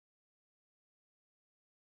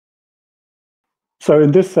So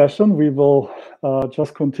in this session, we will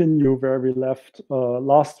just continue where we left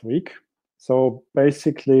last week. So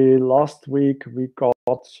basically, last week we got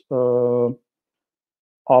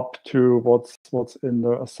up to what's in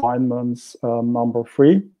the assignments number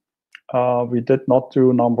 3. We did not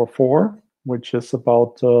do number 4, which is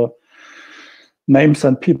about names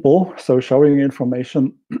and people. So showing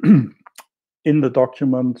information in the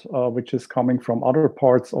document, which is coming from other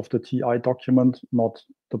parts of the TI document, not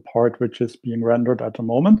the part which is being rendered at the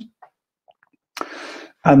moment.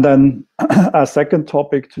 And then a second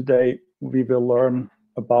topic today, we will learn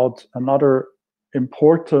about another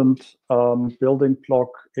important building block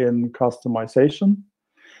in customization,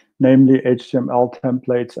 namely HTML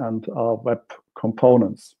templates and web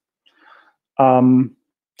components.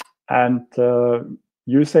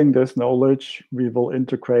 Using this knowledge, we will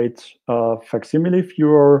integrate a facsimile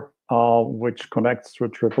viewer, which connects to a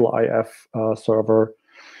IIIF server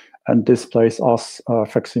and displays us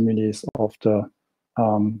facsimiles of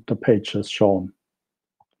the pages shown.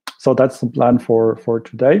 So that's the plan for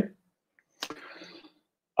today.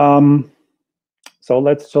 So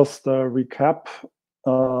let's just recap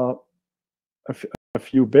a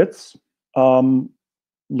few bits.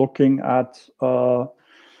 Looking at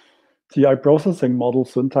TI processing model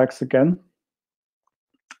syntax again.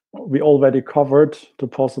 We already covered the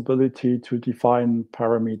possibility to define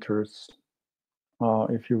parameters,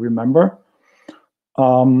 if you remember.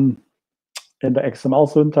 In the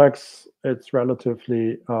XML syntax, it's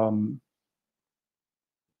relatively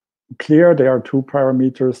clear. There are 2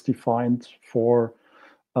 parameters defined for,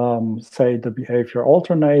 say, the behavior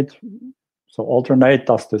alternate. So alternate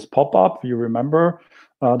does this pop up. You remember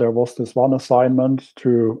there was this one assignment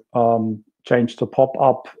to change the pop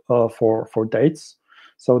up for dates.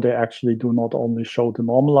 So they actually do not only show the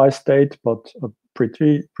normalized date, but a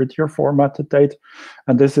prettier formatted date.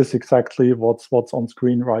 And this is exactly what's on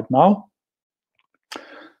screen right now.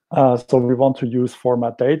 So we want to use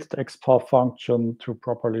format date, the XPath function, to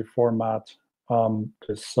properly format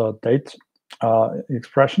this date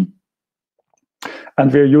expression.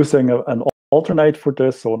 And we're using an alternate for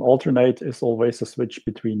this. So an alternate is always a switch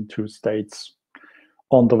between 2 states.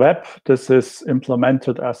 On the web, this is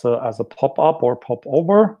implemented as a pop-up or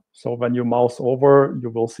pop-over. So when you mouse over, you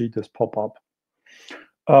will see this pop-up.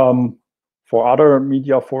 For other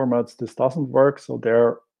media formats, this doesn't work. So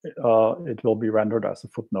there it will be rendered as a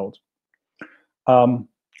footnote.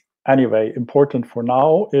 Anyway, important for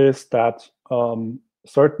now is that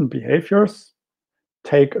certain behaviors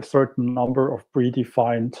take a certain number of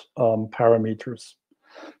predefined parameters.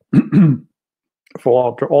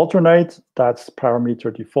 For the alternate, that's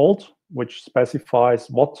parameter default, which specifies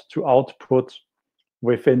what to output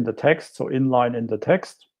within the text, so inline in the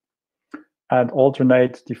text. And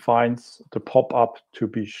alternate defines the pop-up to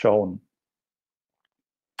be shown.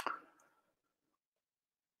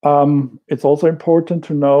 It's also important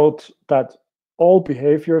to note that all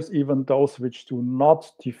behaviors, even those which do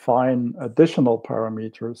not define additional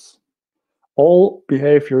parameters, all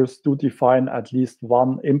behaviors do define at least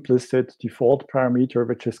one implicit default parameter,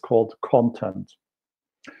 which is called content.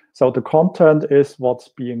 So the content is what's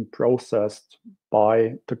being processed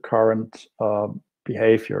by the current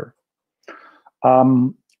behavior.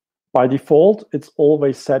 By default, it's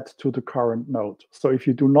always set to the current node. So if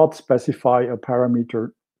you do not specify a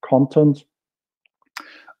parameter content,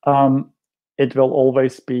 it will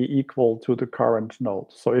always be equal to the current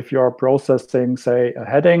node. So if you are processing, say, a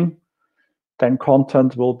heading, then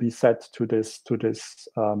content will be set to this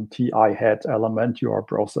TI head element you are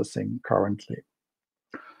processing currently.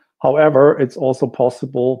 However, it's also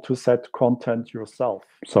possible to set content yourself.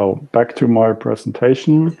 So back to my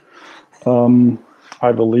presentation.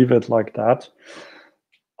 I will leave it like that.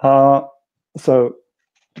 So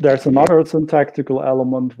there's another syntactical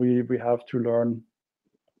element we have to learn,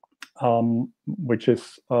 which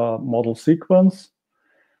is model sequence.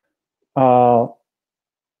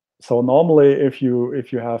 So normally, if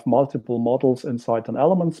you have multiple models inside an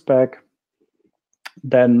element spec,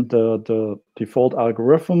 then the default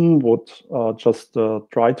algorithm would just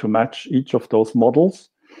try to match each of those models,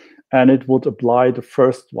 and it would apply the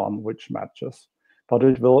first one which matches, but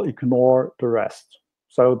it will ignore the rest.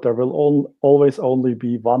 So there will always only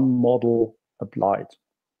be one model applied.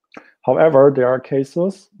 However, there are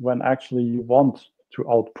cases when actually you want to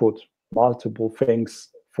output multiple things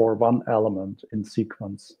for one element in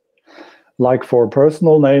sequence. Like for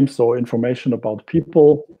personal names, so information about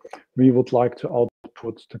people, we would like to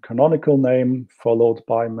output the canonical name, followed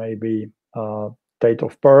by maybe date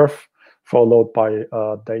of birth, followed by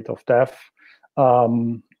date of death,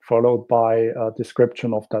 followed by a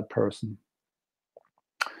description of that person.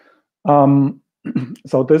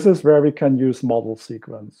 So this is where we can use model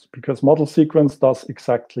sequence, because model sequence does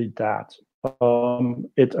exactly that.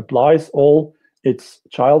 It applies all its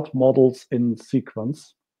child models in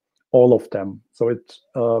sequence, all of them. So it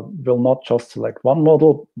will not just select one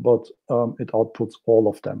model, but it outputs all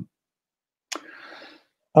of them.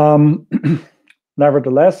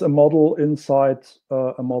 Nevertheless, a model inside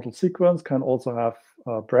a model sequence can also have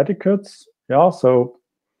predicates. Yeah, so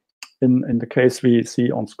in the case we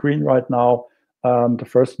see on screen right now, the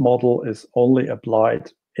first model is only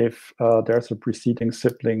applied if there's a preceding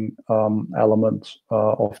sibling element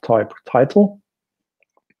of type title.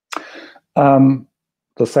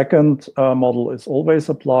 The second model is always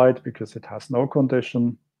applied because it has no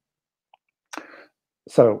condition.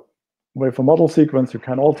 So with a model sequence, you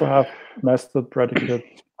can also have nested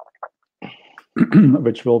predicates,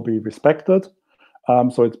 which will be respected.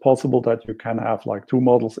 So it's possible that you can have like two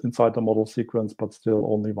models inside the model sequence, but still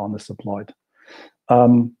only one is applied.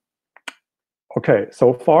 Okay,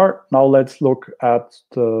 so far, now let's look at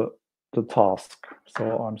the task.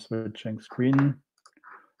 So I'm switching screen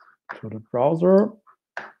to the browser.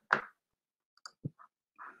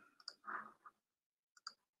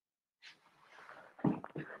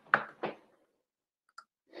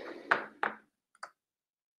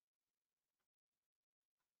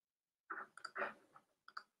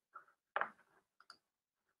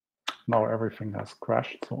 Now everything has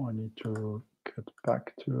crashed, so I need to get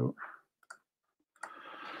back to.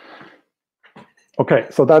 Okay,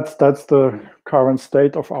 so that's the current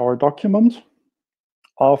state of our document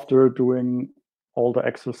after doing all the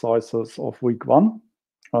exercises of week 1.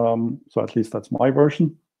 So at least that's my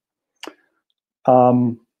version.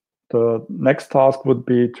 The next task would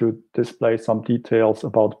be to display some details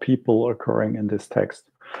about people occurring in this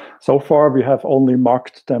text. So far, we have only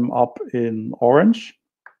marked them up in orange,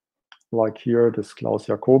 like here, this Klaus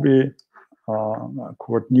Jacobi,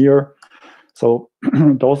 Kurt Nier. So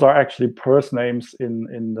those are actually person names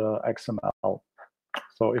in the XML.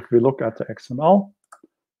 So if we look at the XML,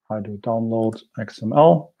 I do download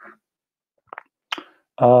XML,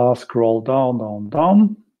 scroll down.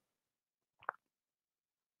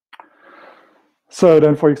 So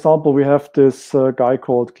then, for example, we have this guy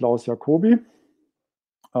called Klaus Jacobi,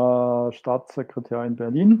 Staatssekretär in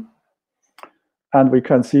Berlin. And we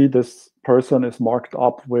can see this person is marked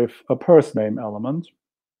up with a person name element.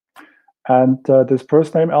 And this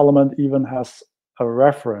person name element even has a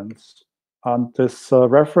reference. And this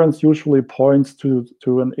reference usually points to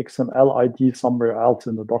an XML ID somewhere else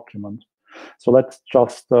in the document. So let's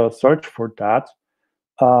just search for that.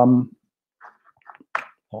 I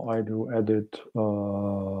do edit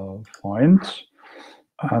find.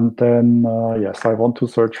 And then, yes, I want to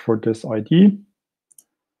search for this ID.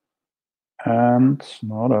 And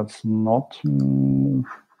no, that's not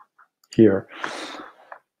here.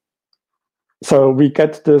 So we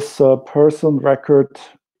get this person record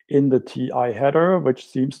in the TI header, which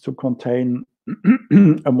seems to contain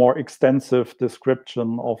a more extensive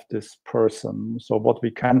description of this person. So what we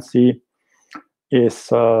can see is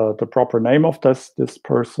the proper name of this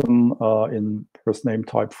person in first name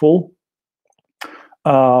type full,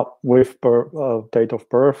 with date of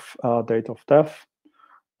birth, date of death.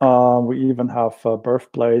 We even have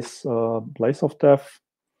birthplace, place of death.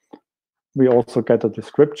 We also get a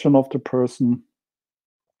description of the person.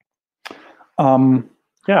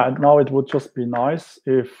 Yeah, now it would just be nice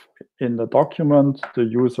if in the document the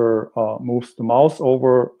user moves the mouse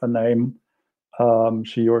over a name,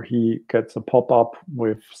 she or he gets a pop-up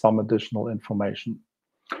with some additional information.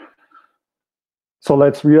 So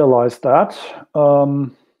let's realize that.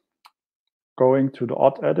 Going to the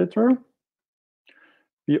auth editor,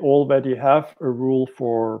 we already have a rule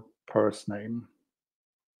for person name,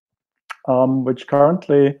 which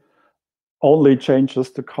currently only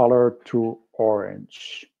changes the color to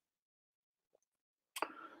orange.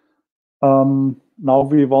 Now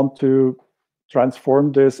we want to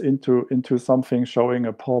transform this into something showing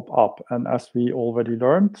a pop-up. And as we already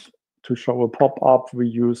learned, to show a pop-up, we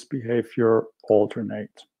use behavior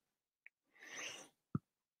alternate.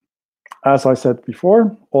 As I said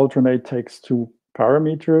before, alternate takes 2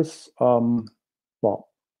 parameters. Well,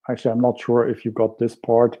 actually, I'm not sure if you got this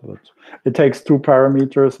part, but it takes 2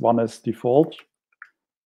 parameters. One is default,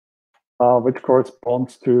 which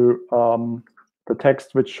corresponds to the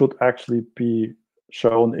text which should actually be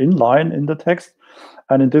shown inline in the text.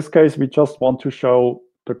 And in this case, we just want to show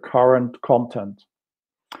the current content.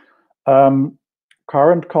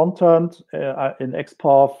 Current content in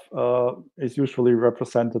XPath is usually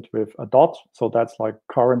represented with a dot. So that's like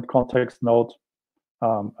current context node,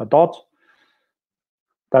 a dot.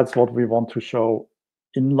 That's what we want to show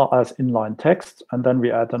as inline text, and then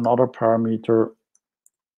we add another parameter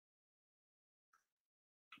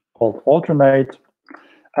called alternate.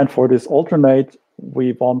 And for this alternate,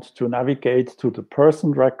 we want to navigate to the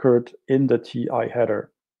person record in the TI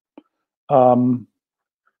header.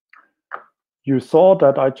 You saw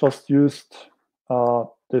that I just used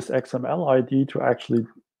this XML ID to actually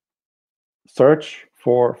search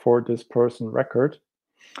for this person record.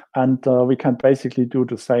 And we can basically do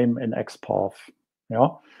the same in XPath. Yeah.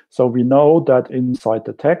 So we know that inside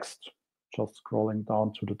the text, just scrolling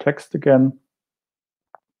down to the text again.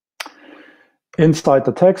 Inside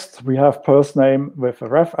the text, we have person name with a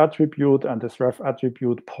ref attribute, and this ref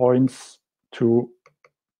attribute points to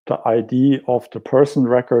the ID of the person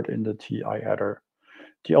record in the TI header.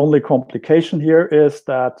 The only complication here is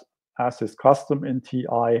that, as is custom in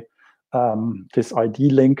TI, this ID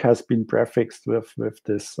link has been prefixed with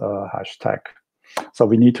this hashtag. So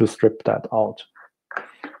we need to strip that out.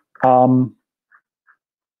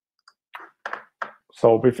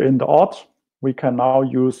 So within the auth, we can now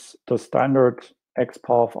use the standard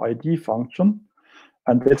XPath ID function.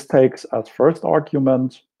 And this takes as first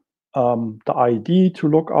argument the ID to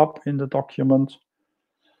look up in the document.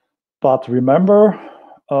 But remember,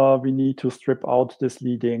 we need to strip out this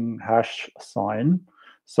leading hash sign.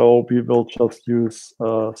 So we will just use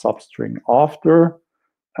substring after,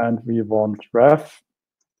 and we want ref,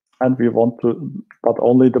 and we want to, but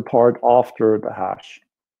only the part after the hash.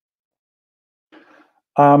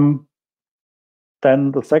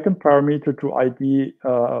 Then the second parameter to ID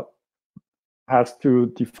has to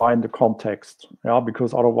define the context, yeah,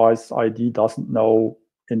 because otherwise ID doesn't know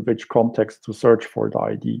in which context to search for the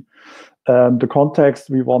ID. The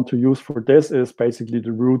context we want to use for this is basically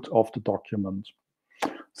the root of the document.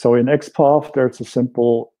 So in XPath, there's a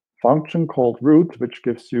simple function called root, which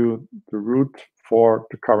gives you the root for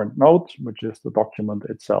the current node, which is the document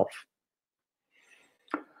itself.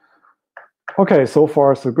 Okay, so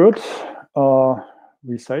far so good.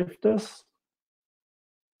 We save this.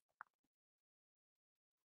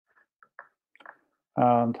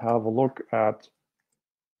 And have a look at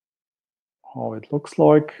how it looks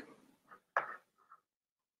like.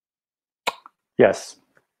 Yes.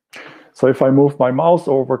 So if I move my mouse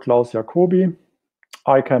over Klaus Jacobi,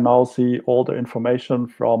 I can now see all the information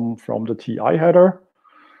from the TI header.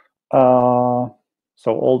 So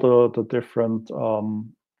all the different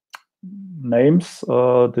names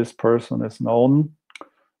this person is known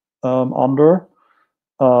under.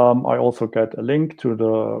 I also get a link to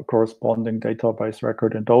the corresponding database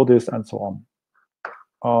record in DODIS and so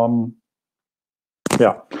on.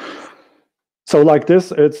 Yeah. So like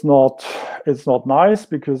this, it's not nice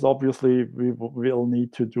because obviously we will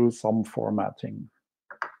need to do some formatting.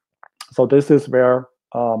 So this is where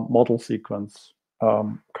model sequence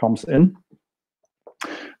comes in,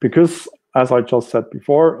 because as I just said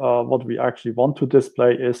before, what we actually want to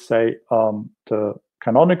display is, say, the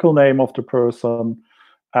canonical name of the person,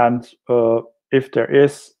 and if there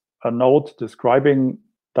is a node describing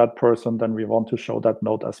that person, then we want to show that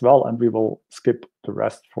node as well, and we will skip the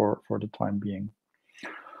rest for the time being.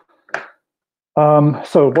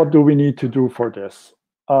 So what do we need to do for this?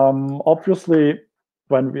 Obviously,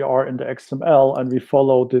 when we are in the XML and we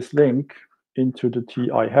follow this link into the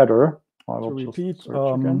TI header, I will repeat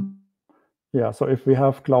again. Yeah, so if we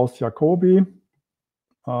have Klaus Jacobi,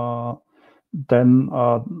 then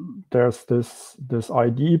there's this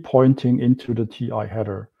ID pointing into the TI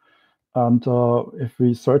header. And if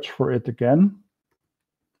we search for it again,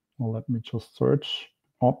 well, let me just search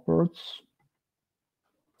upwards.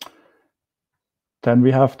 Then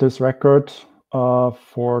we have this record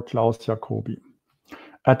for Klaus Jacobi.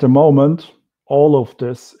 At the moment, all of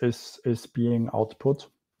this is being output.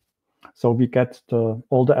 So we get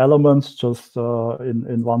all the elements just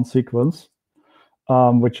in one sequence,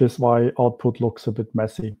 which is why output looks a bit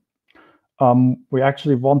messy. We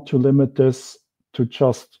actually want to limit this to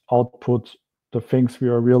just output the things we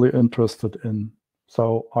are really interested in.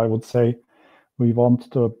 So I would say we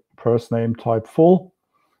want the person name type full,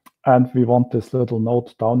 and we want this little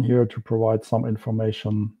note down here to provide some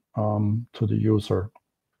information to the user.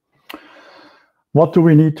 What do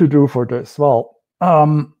we need to do for this? Well,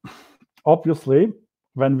 obviously,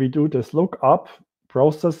 when we do this lookup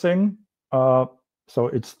processing, so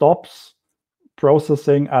it stops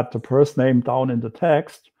processing at the person name down in the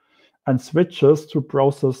text and switches to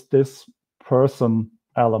process this person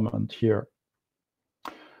element here.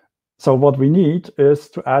 So what we need is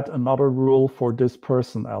to add another rule for this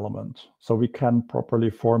person element so we can properly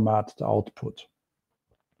format the output.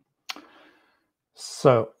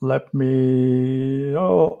 So let me,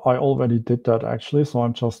 I already did that actually, so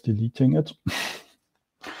I'm just deleting it.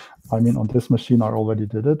 I mean, on this machine, I already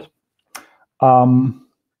did it.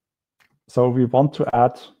 So we want to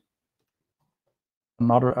add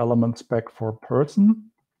another element spec for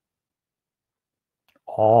person.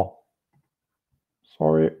 Oh,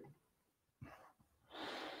 sorry.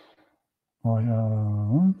 I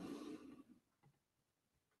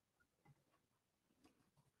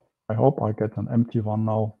hope I get an empty one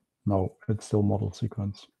now. No, it's still model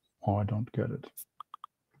sequence. Oh, I don't get it.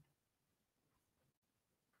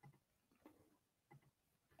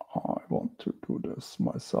 I want to do this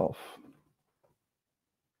myself.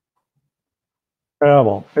 Yeah,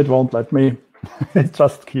 well, it won't let me. It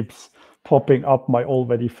just keeps popping up my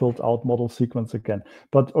already filled out model sequence again.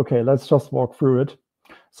 But okay, let's just walk through it.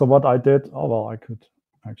 So what I did, oh, well, I could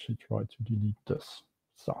actually try to delete this.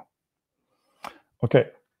 So, okay.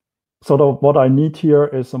 So what I need here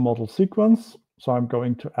is a model sequence. So I'm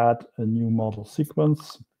going to add a new model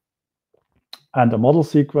sequence. And a model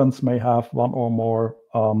sequence may have one or more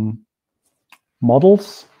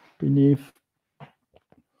models beneath.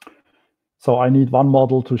 So I need one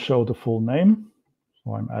model to show the full name.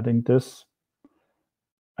 So I'm adding this.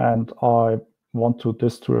 And I want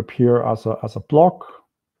this to appear as a block.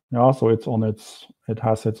 Yeah, so it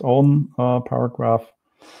has its own paragraph.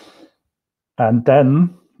 And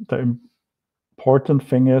then the important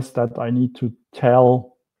thing is that I need to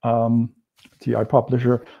tell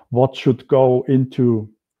tei-publisher what should go into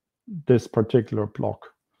this particular block.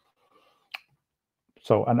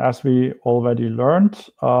 So, and as we already learned,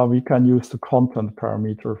 we can use the content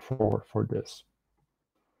parameter for this.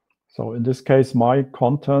 So in this case, my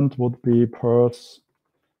content would be pers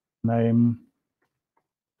name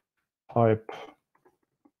type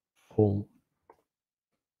full.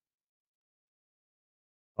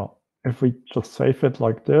 Oh, if we just save it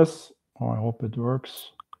like this, I hope it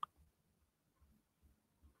works.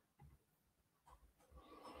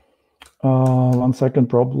 One second,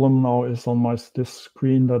 problem now is on this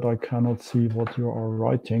screen that I cannot see what you are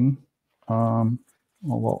writing. Oh,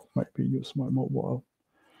 well, maybe use my mobile.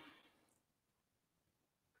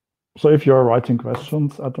 So if you're writing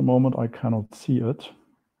questions at the moment, I cannot see it.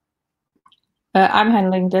 I'm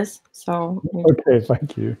handling this, so. Okay,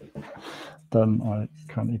 thank you. Then I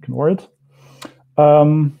can ignore it.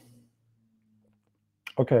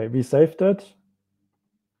 Okay, we saved it.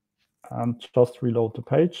 And just reload the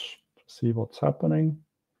page to see what's happening.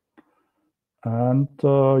 And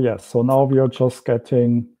yes, so now we are just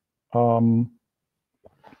getting the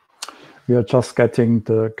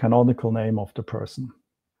canonical name of the person.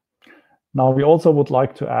 Now we also would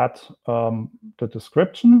like to add the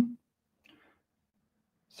description.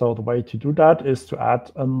 So the way to do that is to add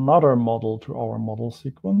another model to our model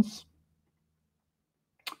sequence.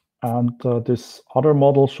 And this other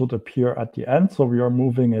model should appear at the end. So we are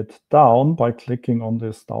moving it down by clicking on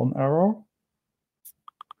this down arrow.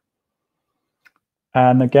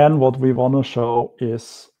 And again, what we want to show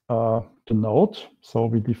is the node. So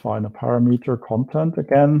we define a parameter content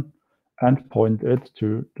again and point it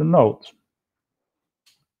to the node.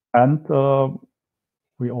 And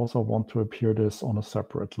we also want to appear this on a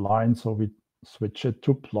separate line. So we switch it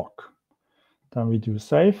to block. Then we do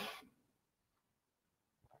save.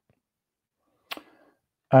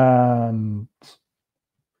 And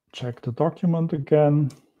check the document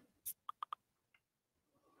again.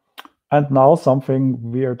 And now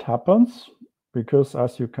something weird happens, because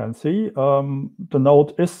as you can see, the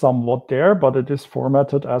node is somewhat there, but it is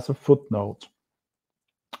formatted as a footnote.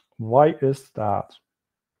 Why is that?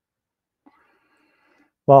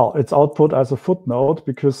 Well, it's output as a footnote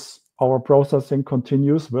because our processing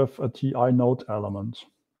continues with a ti node element.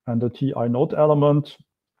 And the ti node element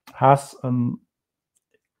has an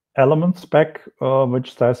element spec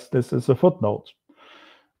which says this is a footnote.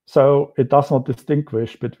 So it does not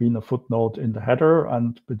distinguish between a footnote in the header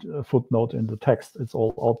and a footnote in the text. It's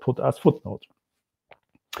all output as footnote.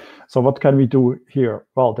 So what can we do here?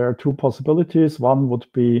 Well, there are two possibilities. One would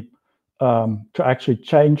be to actually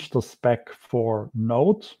change the spec for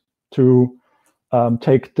node to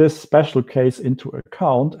take this special case into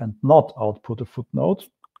account and not output a footnote.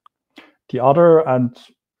 The other, and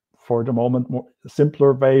for the moment, more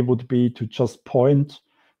simpler way would be to just point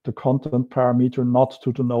the content parameter not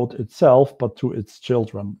to the node itself, but to its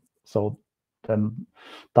children. So then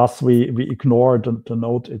thus we ignore the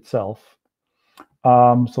node itself.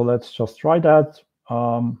 So let's just try that.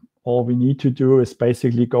 All we need to do is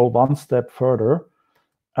basically go one step further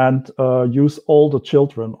and use all the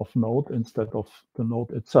children of node instead of the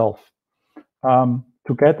node itself.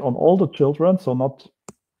 To get on all the children, so not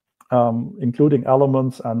including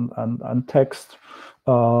elements and text,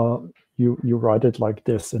 you write it like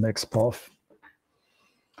this in XPath.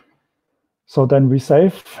 So then we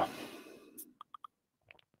save.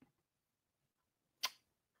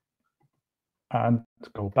 And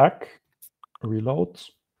go back, reload,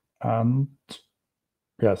 and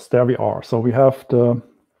yes, there we are. So we have the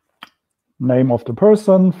name of the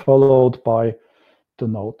person followed by the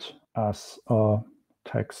note as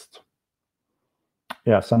text.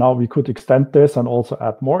 Yeah, so now we could extend this and also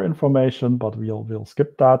add more information, but we'll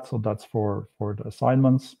skip that. So that's for the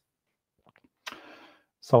assignments.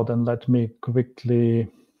 So then let me quickly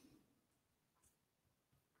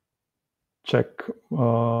check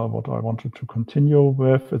what I wanted to continue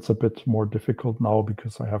with. It's a bit more difficult now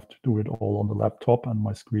because I have to do it all on the laptop and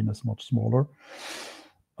my screen is much smaller.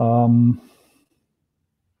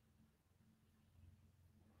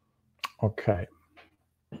 Okay.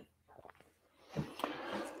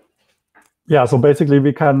 Yeah, so basically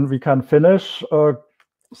we can finish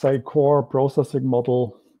say core processing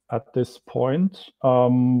model at this point,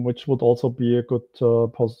 which would also be a good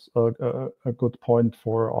a good point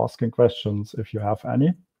for asking questions if you have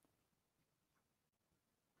any.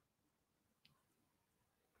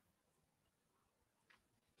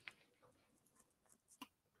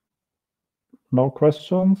 No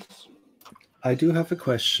questions? I do have a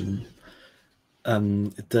question.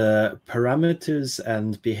 The parameters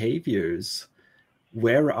and behaviors,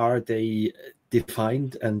 where are they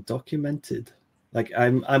defined and documented? Like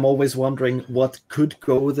I'm always wondering what could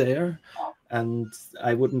go there, and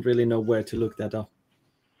I wouldn't really know where to look that up.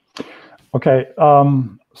 Okay,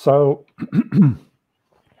 so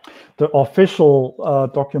the official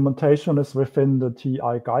documentation is within the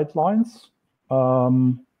TI guidelines.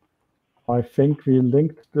 I think we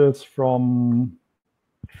linked this from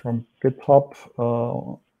GitHub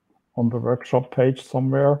on the workshop page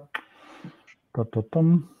somewhere.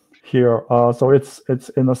 Here, so it's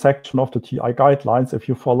in a section of the TI guidelines. If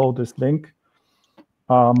you follow this link,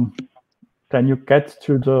 then you get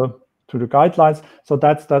to the guidelines. So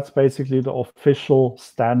that's basically the official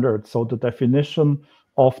standard. So the definition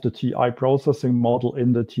of the TI processing model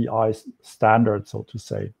in the TI standard, so to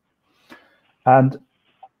say. And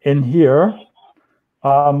in here,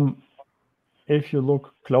 if you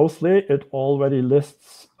look closely, it already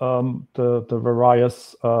lists the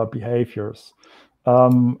various behaviors.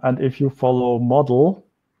 And if you follow model,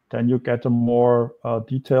 then you get a more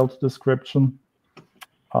detailed description.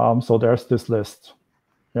 So there's this list.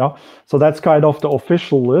 Yeah, so that's kind of the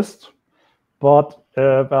official list, but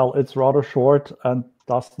well, it's rather short and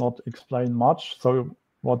does not explain much. So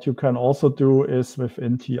what you can also do is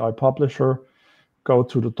within tei-publisher, go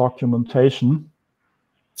to the documentation.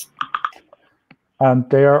 And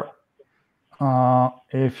there,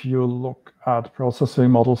 if you look at processing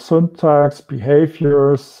model syntax,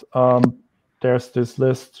 behaviors, there's this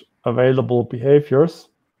list available behaviors,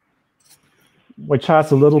 which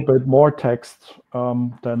has a little bit more text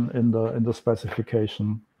than in the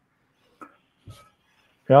specification.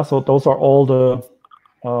 Yeah, so those are all the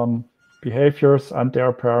behaviors and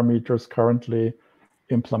their parameters currently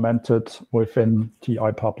implemented within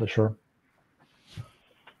tei-publisher.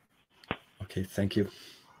 Okay, thank you.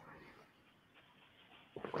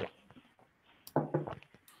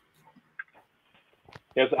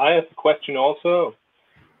 Yes, I have a question also.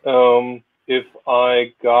 If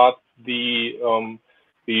I got the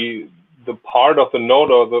part of the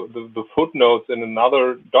note or the footnotes in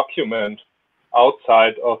another document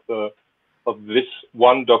outside of this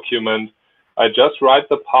one document, I just write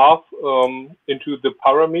the path into the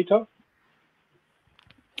parameter?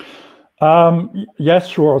 Yes,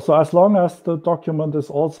 sure. So as long as the document is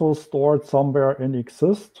also stored somewhere in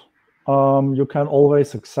exist, you can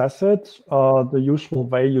always access it the usual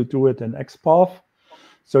way you do it in XPath.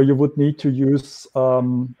 So you would need to use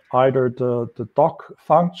either the doc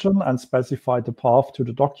function and specify the path to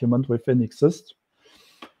the document within exist,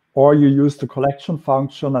 or you use the collection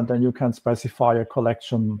function and then you can specify a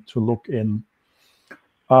collection to look in.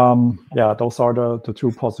 Yeah, those are the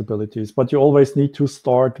two possibilities, but you always need to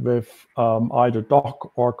start with either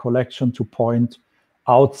doc or collection to point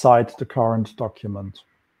outside the current document.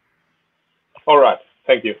 All right,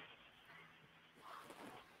 thank you.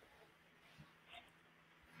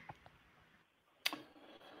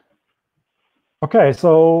 Okay,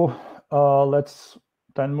 so let's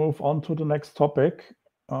then move on to the next topic.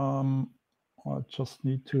 I just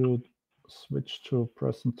need to switch to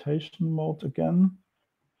presentation mode again,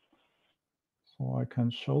 so I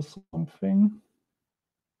can show something.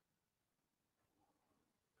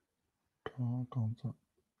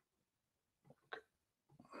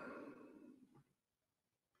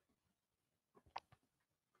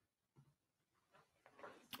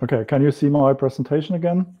 Okay, can you see my presentation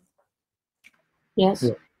again? Yes.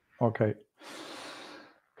 Yeah. Okay.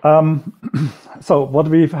 So what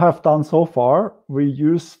we have done so far, we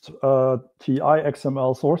used TI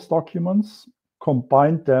XML source documents,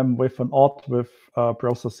 combined them with an auth with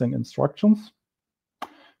processing instructions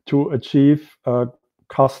to achieve a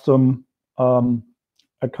custom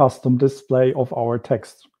display of our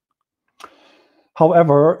text.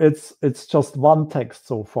 However, it's just one text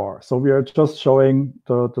so far. So we are just showing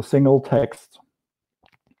the single text.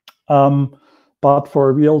 But for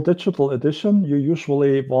a real digital edition, you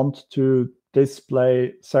usually want to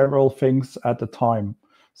display several things at a time.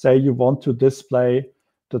 Say you want to display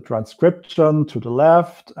the transcription to the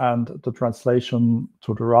left and the translation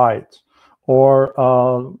to the right, or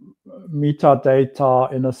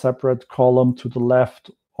metadata in a separate column to the left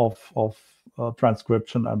of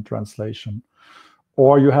transcription and translation.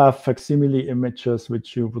 Or you have facsimile images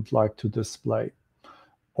which you would like to display,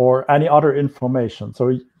 or any other information.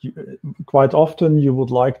 So quite often you would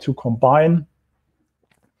like to combine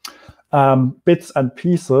bits and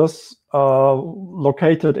pieces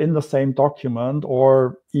located in the same document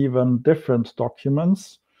or even different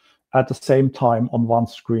documents at the same time on one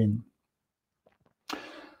screen.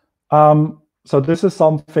 So this is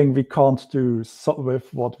something we can't do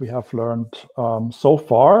with what we have learned so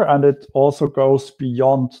far, and it also goes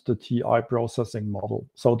beyond the TI processing model.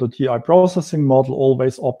 So the TI processing model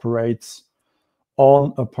always operates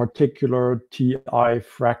on a particular TI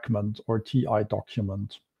fragment or TI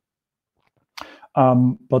document.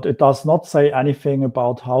 But it does not say anything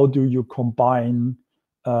about how do you combine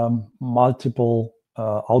multiple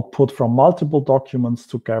output from multiple documents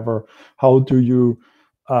together. How do you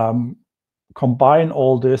combine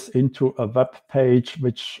all this into a web page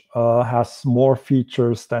which has more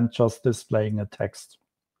features than just displaying a text.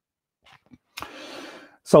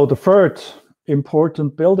 So the third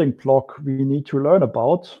important building block we need to learn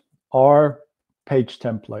about are page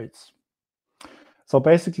templates. So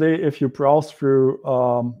basically, if you browse through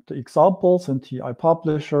the examples in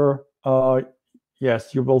tei-publisher,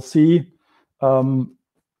 yes, you will see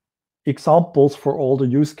examples for all the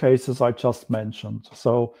use cases I just mentioned.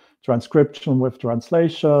 So transcription with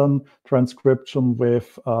translation, transcription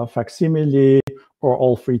with facsimile, or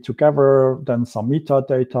all three together, then some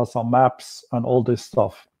metadata, some maps, and all this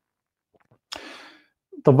stuff.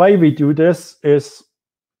 The way we do this is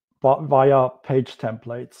via page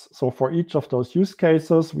templates. So for each of those use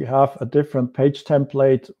cases, we have a different page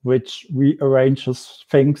template which rearranges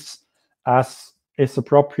things as is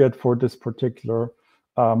appropriate for this particular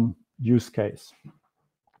use case.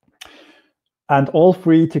 And all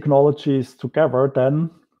three technologies together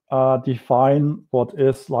then define what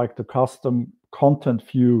is like the custom content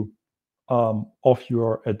view of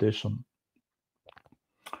your edition.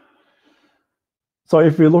 So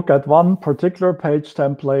if we look at one particular page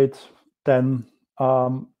template, then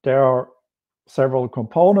there are several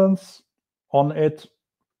components on it.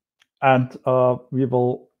 And we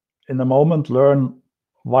will, in a moment, learn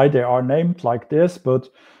why they are named like this. But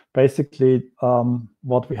basically,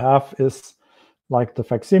 what we have is like the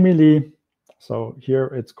facsimile. So here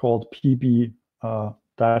it's called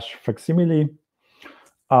PB-facsimile.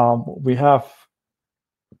 We have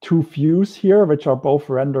two views here, which are both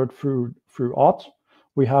rendered through auth.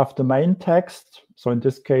 We have the main text. So in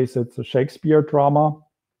this case, it's a Shakespeare drama.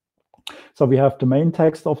 So we have the main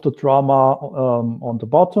text of the drama on the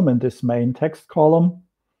bottom in this main text column.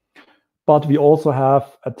 But we also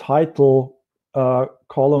have a title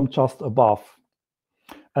column just above.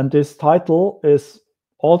 And this title is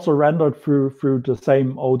also rendered through the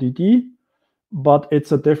same ODD, but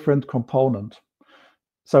it's a different component.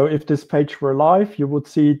 So if this page were live, you would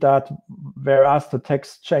see that whereas the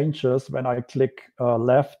text changes when I click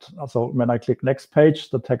left, so when I click next page,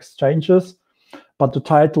 the text changes, but the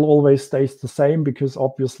title always stays the same because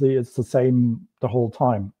obviously it's the same the whole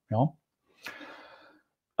time. Yeah.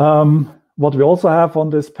 What we also have on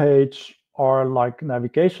this page are like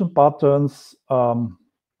navigation buttons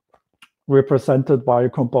represented by a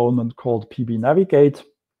component called PB Navigate.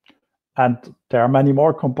 And there are many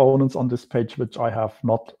more components on this page which I have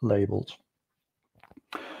not labeled.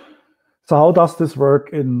 So how does this work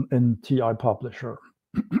in tei-publisher?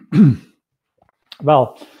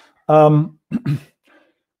 Well,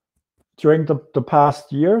 during the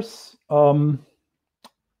past years,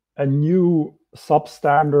 a new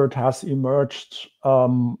substandard has emerged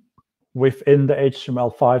within the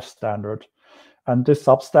HTML5 standard. And this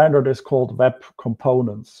substandard is called web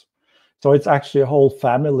components. So it's actually a whole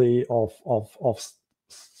family of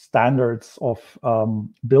standards, of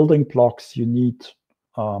building blocks you need.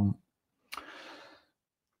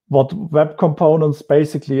 What web components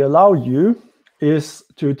basically allow you is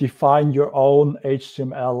to define your own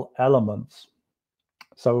HTML elements.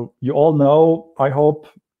 So you all know, I hope,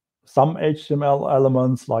 some HTML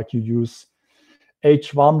elements, like you use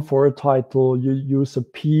H1 for a title, you use a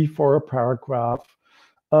P for a paragraph,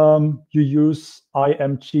 you use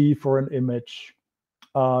IMG for an image,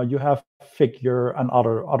 you have figure and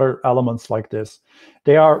other elements like this.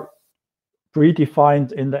 They are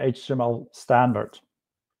predefined in the HTML standard.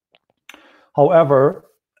 However,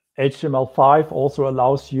 HTML5 also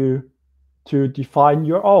allows you to define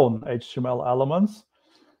your own HTML elements.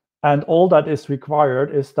 And all that is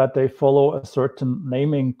required is that they follow a certain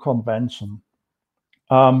naming convention.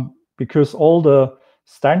 Because all the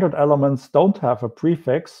standard elements don't have a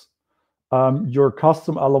prefix, your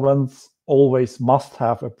custom elements always must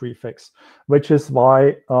have a prefix, which is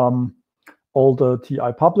why all the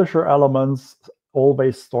tei-publisher elements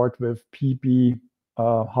always start with PB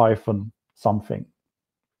hyphen something.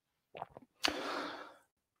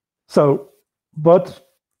 So, but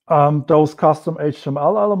those custom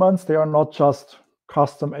HTML elements, they are not just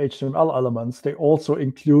custom HTML elements. They also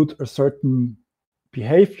include a certain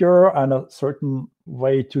behavior and a certain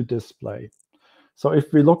way to display. So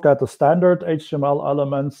if we look at the standard HTML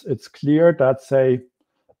elements, it's clear that, say,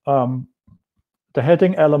 the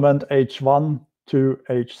heading element H1 to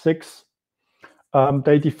H6,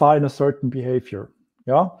 they define a certain behavior.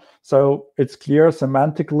 Yeah, so it's clear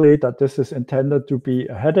semantically that this is intended to be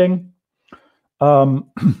a heading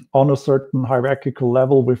on a certain hierarchical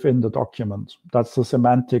level within the document. That's the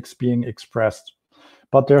semantics being expressed.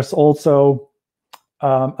 But there's also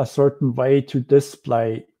a certain way to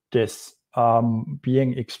display this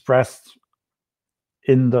being expressed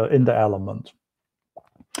in the element.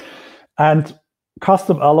 And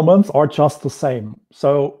custom elements are just the same.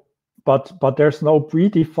 So, but there's no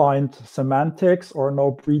predefined semantics or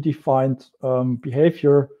no predefined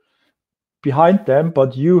behavior behind them,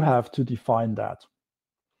 but you have to define that,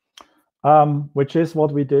 which is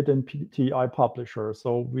what we did in tei-publisher.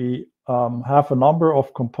 So we have a number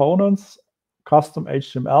of components, custom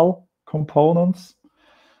HTML components,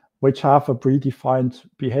 which have a predefined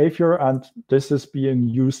behavior, and this is being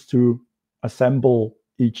used to assemble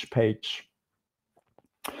each page.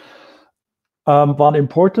 One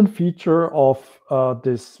important feature of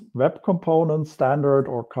this web component standard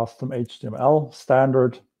or custom HTML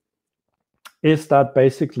standard is that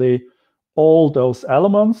basically all those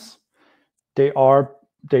elements, they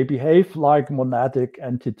behave like monadic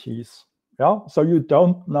entities. Yeah, so you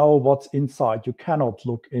don't know what's inside. You cannot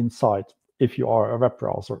look inside if you are a web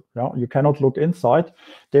browser. Yeah, you cannot look inside.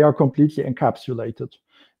 They are completely encapsulated.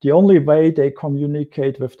 The only way they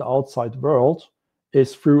communicate with the outside world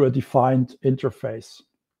is through a defined interface.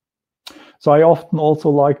 So I often also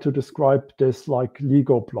like to describe this like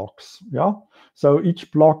Lego blocks. Yeah, so each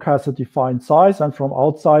block has a defined size, and from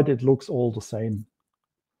outside it looks all the same.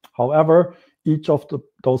 However, each of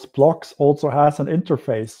those blocks also has an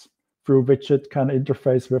interface through which it can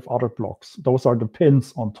interface with other blocks. Those are the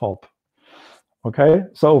pins on top. Okay,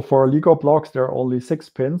 so for Lego blocks, there are only 6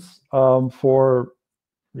 pins. For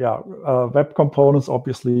web components,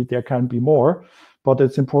 obviously, there can be more. But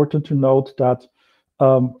it's important to note that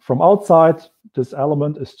from outside, this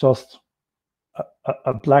element is just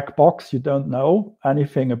a black box you don't know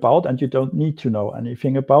anything about, and you don't need to know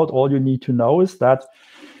anything about. All you need to know is that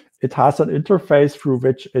it has an interface through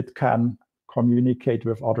which it can communicate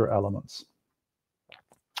with other elements.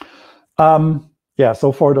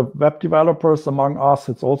 So for the web developers among us,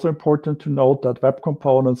 it's also important to note that web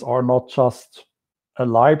components are not just a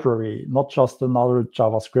library, not just another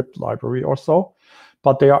JavaScript library or so,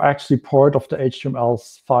 but they are actually part of the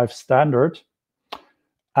HTML5 standard.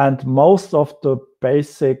 And most of the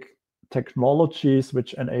basic technologies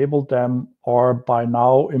which enable them are by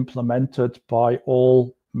now implemented by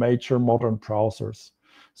all major modern browsers.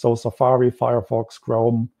 So Safari, Firefox,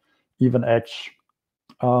 Chrome, even Edge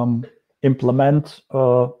implement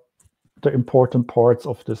the important parts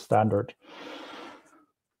of this standard.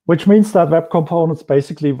 Which means that web components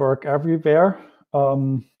basically work everywhere.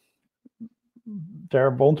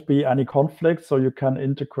 There won't be any conflict, so you can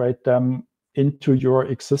integrate them into your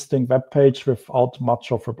existing web page without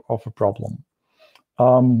much of a problem,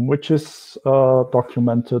 which is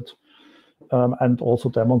documented and also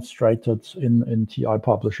demonstrated in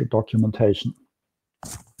tei-publisher documentation.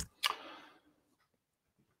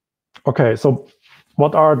 Okay, so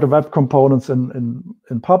what are the web components in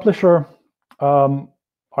Publisher?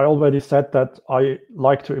 I already said that I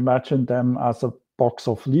like to imagine them as a box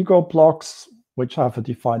of Lego blocks, which have a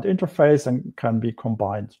defined interface and can be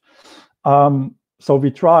combined. So we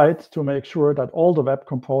tried to make sure that all the web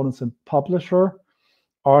components in Publisher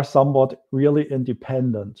are somewhat really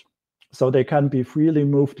independent. So they can be freely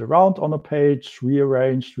moved around on a page,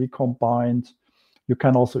 rearranged, recombined. You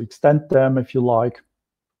can also extend them if you like.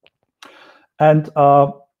 And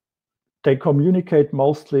they communicate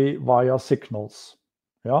mostly via signals.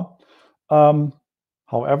 Yeah.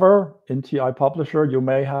 However, in tei-publisher, you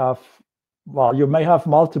may have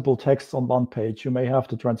multiple texts on one page. You may have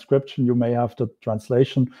the transcription, you may have the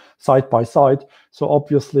translation side by side. So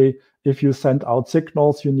obviously, if you send out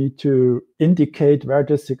signals, you need to indicate where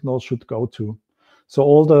this signal should go to. So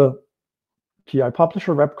all the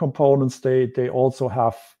tei-publisher web components, they also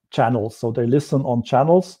have channels. So they listen on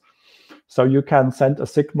channels. So you can send a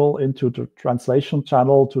signal into the translation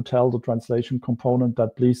channel to tell the translation component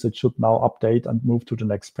that please, it should now update and move to the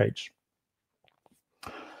next page.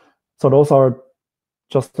 So those are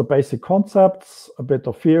just the basic concepts, a bit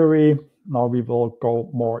of theory. Now we will go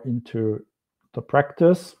more into the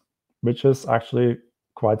practice, which is actually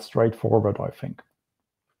quite straightforward, I think.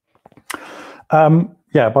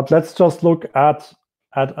 Yeah, but let's just look at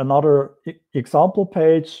another example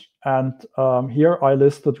page. And here I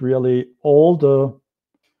listed really all the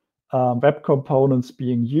web components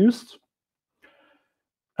being used.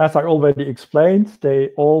 As I already explained, they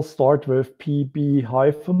all start with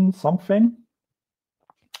pb- something.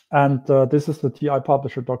 And this is the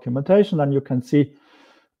tei-publisher documentation. And you can see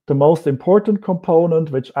the most important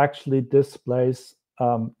component, which actually displays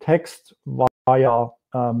text via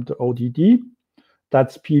the ODD.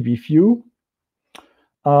 That's pb-view.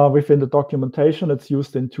 Within the documentation, it's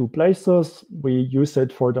used in two places. We use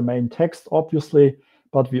it for the main text, obviously,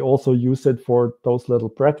 but we also use it for those little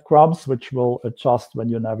breadcrumbs, which will adjust when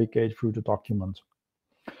you navigate through the document.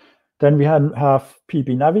 Then we have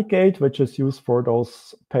pb-navigate, which is used for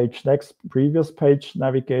those page next, previous page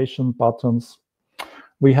navigation buttons.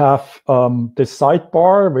 We have this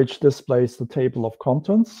sidebar, which displays the table of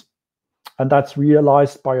contents. And that's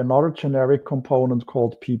realized by another generic component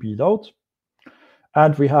called pb-load.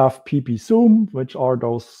 And we have pb-zoom, which are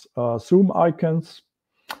those zoom icons.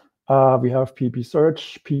 We have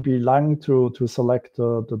pb-search, pb-lang to select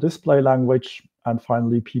the display language, and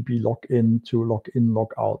finally pb-login to log in,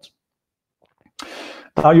 log out.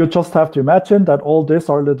 Now you just have to imagine that all these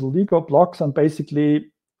are little Lego blocks, and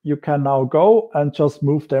basically you can now go and just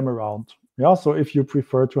move them around. Yeah, so if you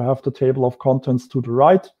prefer to have the table of contents to the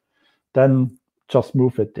right, then just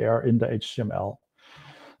move it there in the HTML.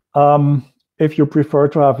 If you prefer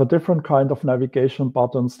to have a different kind of navigation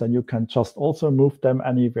buttons, then you can just also move them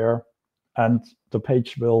anywhere and the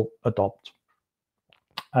page will adopt.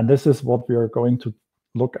 And this is what we are going to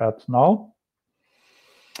look at now.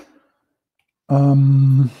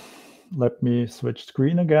 Let me switch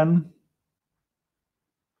screen again.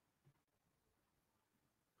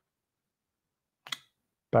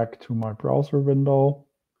 Back to my browser window.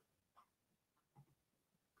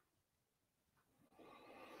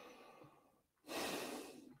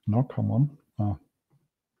 No, come on. Oh.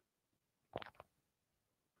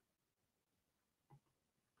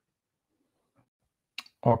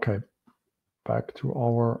 Okay, back to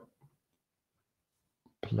our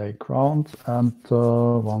playground. And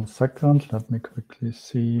 1 second, let me quickly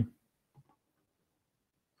see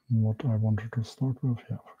what I wanted to start with.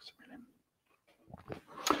 Yeah,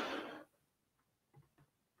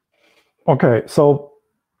 okay, so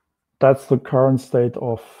that's the current state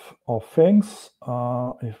of things.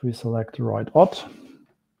 If we select the right OT.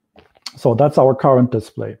 So that's our current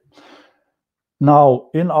display. Now,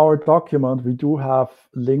 in our document, we do have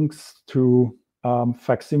links to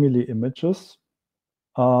facsimile images,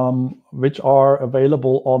 which are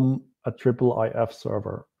available on a IIIF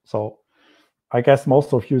server. So I guess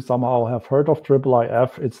most of you somehow have heard of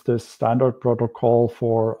IIIF. It's this standard protocol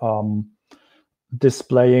for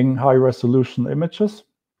displaying high-resolution images,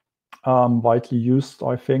 widely used,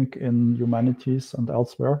 I think, in humanities and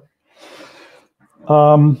elsewhere.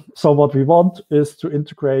 So what we want is to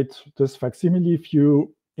integrate this facsimile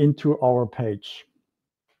view into our page.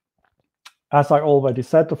 As I already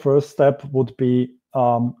said, the first step would be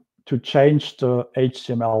to change the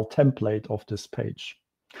HTML template of this page.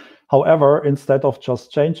 However, instead of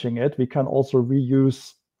just changing it, we can also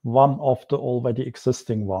reuse one of the already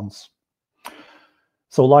existing ones.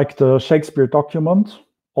 So like the Shakespeare document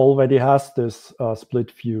already has this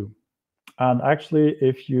split view. And actually,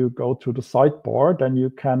 if you go to the sidebar, then you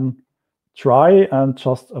can try and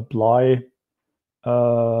just apply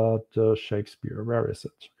the Shakespeare. Where is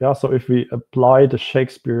it? Yeah, so if we apply the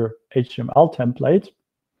Shakespeare HTML template,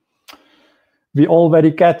 we already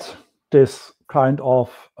get this kind of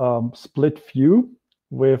split view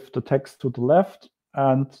with the text to the left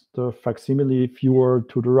and the facsimile viewer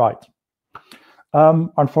to the right.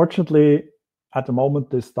 Unfortunately, at the moment,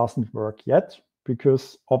 this doesn't work yet,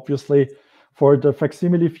 because obviously for the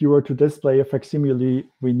facsimile viewer to display a facsimile,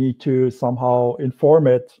 we need to somehow inform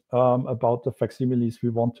it about the facsimiles we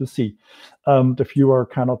want to see. The viewer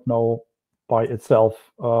cannot know by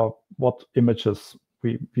itself what images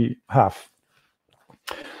we have.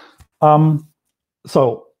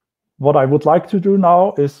 So what I would like to do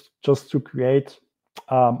now is just to create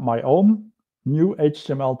my own new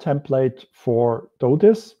HTML template for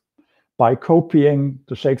Dodis by copying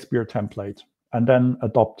the Shakespeare template and then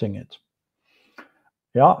adopting it.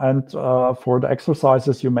 Yeah, and for the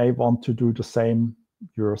exercises, you may want to do the same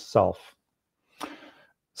yourself.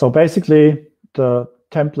 So basically, the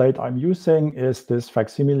template I'm using is this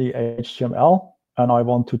facsimile HTML, and I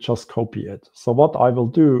want to just copy it. So what I will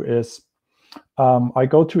do is I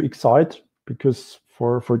go to Excite, because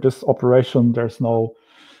for this operation, there's no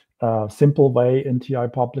simple way in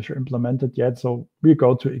tei-publisher implemented yet. So we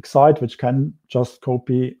go to Excite, which can just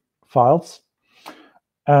copy files.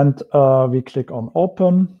 And we click on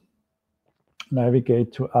Open,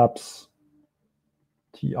 navigate to Apps,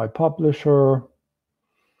 tei-publisher,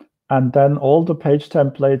 and then all the page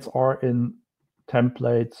templates are in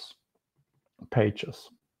Templates, Pages.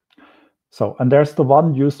 So, and there's the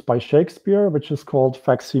one used by Shakespeare, which is called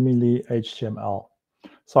facsimile HTML.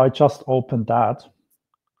 So I just opened that.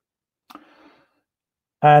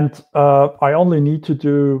 And I only need to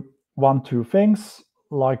do 2 things.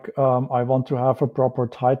 Like I want to have a proper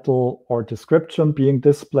title or description being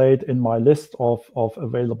displayed in my list of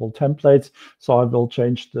available templates. So I will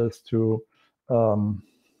change this to,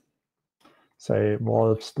 say,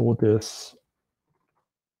 Wolf's Dodis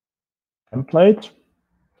template.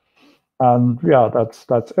 And yeah, that's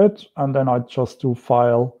it. And then I just do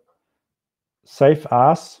File, Save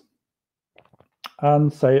As,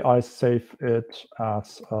 and say I save it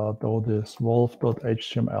as Dodis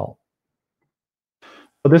wolf.html.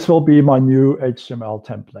 So this will be my new HTML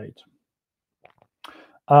template.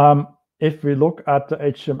 If we look at the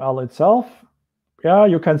HTML itself, yeah,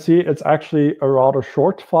 you can see it's actually a rather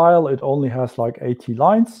short file. It only has like 80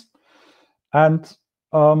 lines. And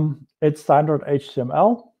it's standard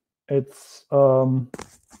HTML. It's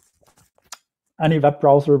any web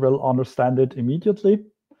browser will understand it immediately.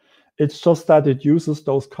 It's just that it uses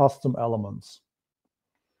those custom elements.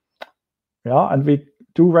 Yeah, and we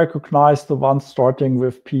do recognize the ones starting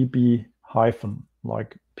with PB hyphen,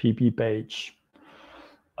 like PB page.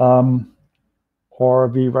 Or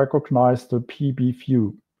we recognize the PB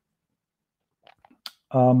view,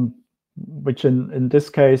 which in this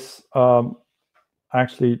case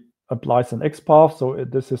actually applies an XPath. So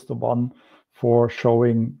this is the one for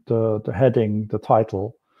showing the heading, the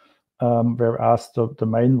title, whereas the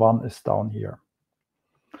main one is down here.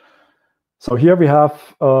 So here we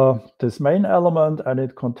have this main element, and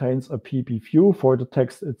it contains a PB view for the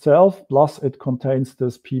text itself, plus it contains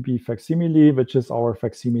this PB facsimile, which is our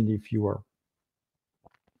facsimile viewer.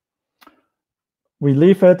 We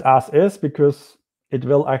leave it as is because it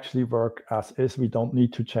will actually work as is. We don't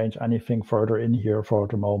need to change anything further in here for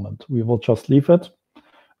the moment. We will just leave it,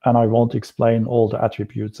 and I won't explain all the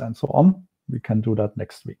attributes and so on. We can do that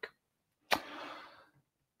next week.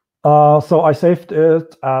 So I saved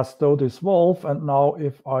it as Dodis Wolf, and now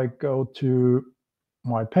if I go to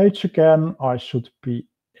my page again, I should be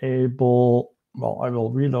able, well, I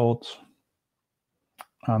will reload,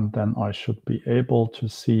 and then I should be able to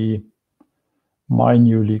see my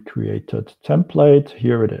newly created template.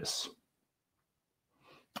 Here it is.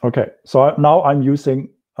 Okay, so now I'm using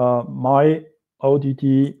my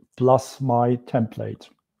ODD plus my template.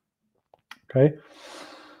 Okay.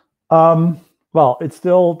 Well, it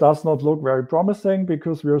still does not look very promising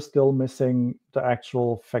because we're still missing the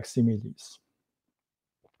actual facsimiles.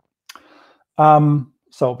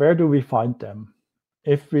 So where do we find them?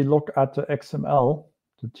 If we look at the XML,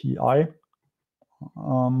 the TI,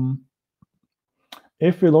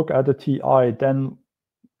 if we look at the TI, then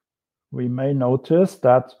we may notice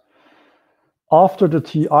that after the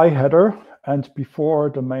TI header and before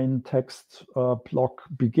the main text block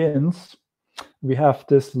begins, we have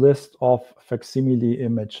this list of facsimile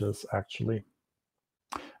images, actually.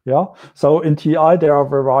 Yeah, so in TI, there are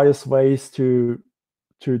various ways to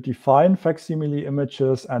define facsimile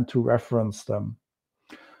images and to reference them.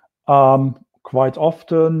 Quite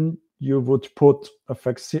often, you would put a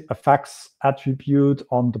fax attribute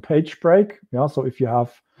on the page break. Yeah, so if you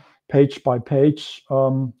have page by page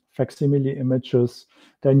facsimile images,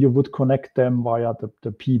 then you would connect them via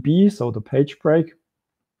the PB, so the page break.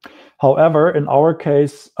 However, in our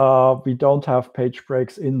case, we don't have page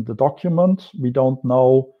breaks in the document. We don't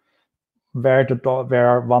know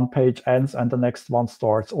where one page ends and the next one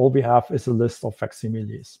starts. All we have is a list of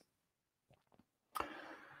facsimiles.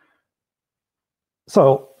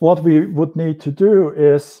 So what we would need to do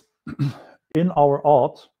is, in our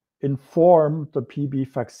auth, inform the PB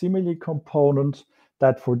facsimile component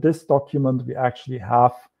that for this document, we actually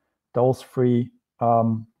have those three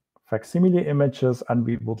facsimile images, and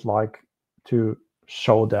we would like to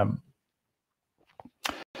show them.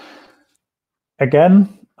 Again,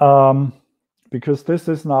 because this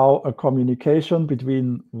is now a communication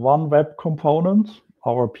between one web component,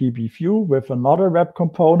 our PB view, with another web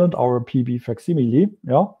component, our PB facsimile,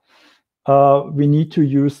 we need to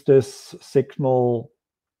use this signal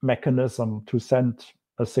mechanism to send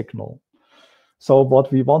a signal. So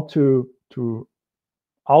what we want to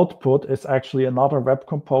output is actually another web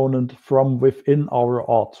component from within our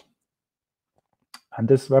auth. And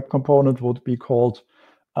this web component would be called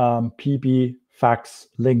PB fax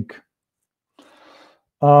link.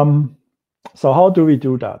 So how do we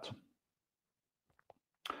do that?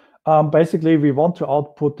 Basically, we want to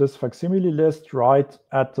output this facsimile list right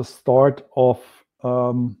at the start of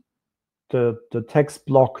the text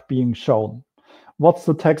block being shown. What's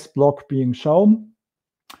the text block being shown?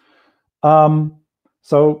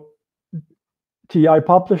 So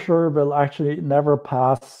tei-publisher will actually never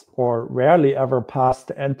pass, or rarely ever pass,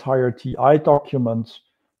 the entire TI document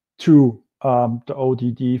to the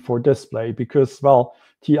ODD for display, because, well,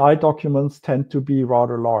 TI documents tend to be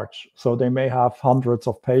rather large. So they may have hundreds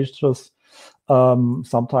of pages,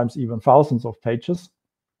 sometimes even thousands of pages.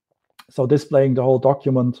 So displaying the whole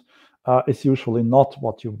document is usually not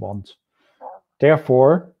what you want.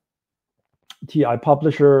 Therefore,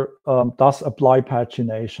 tei-publisher does apply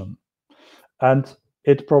pagination. And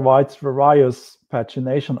it provides various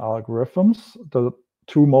pagination algorithms. The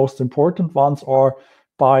two most important ones are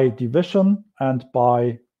by division and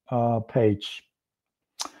by page.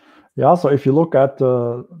 Yeah, so if you look at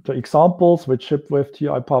the examples which ship with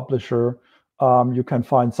tei-publisher, you can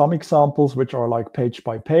find some examples which are like page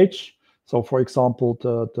by page. So for example,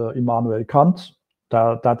 the Immanuel Kant,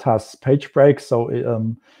 that has page breaks.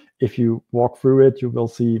 So if you walk through it, you will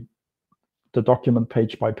see the document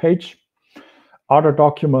page by page. Other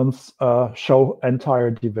documents show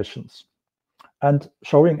entire divisions. And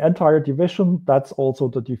showing entire division, that's also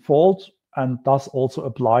the default, and thus also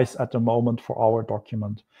applies at the moment for our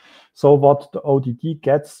document. So what the ODD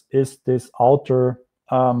gets is this outer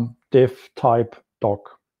div type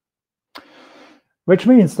doc, which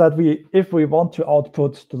means that if we want to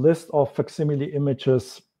output the list of facsimile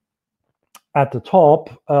images at the top,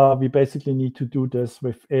 we basically need to do this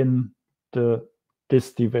within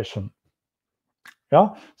this division.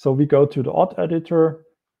 Yeah, so we go to the auth editor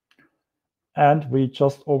and we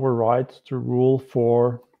just override the rule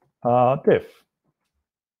for div.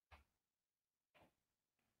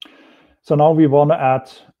 So now we want to add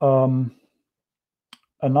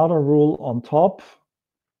another rule on top.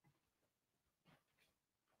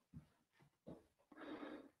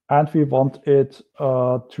 And we want it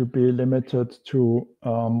to be limited to,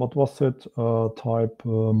 what was it, type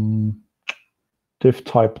div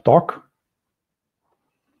type doc.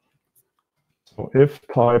 So if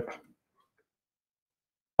type,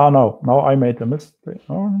 no, I made a mistake.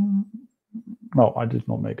 No, I did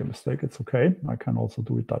not make a mistake. It's okay. I can also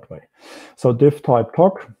do it that way. So div type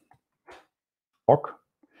doc,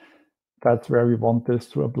 that's where we want this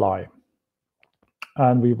to apply.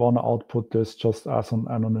 And we want to output this just as an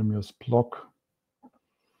anonymous block.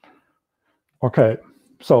 Okay,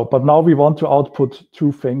 so, but now we want to output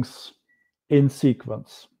two things in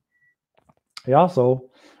sequence. Yeah, so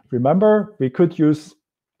remember, we could use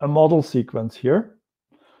a model sequence here.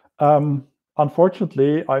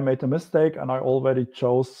 Unfortunately, I made a mistake and I already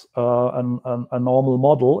chose a normal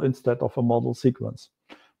model instead of a model sequence.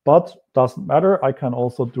 But doesn't matter, I can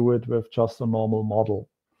also do it with just a normal model.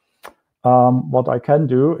 What I can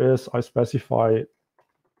do is I specify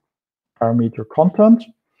parameter content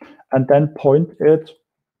and then point it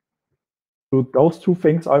to those two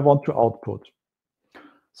things I want to output.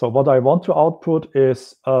 So what I want to output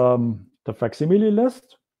is the facsimile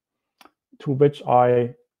list, to which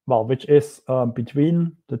which is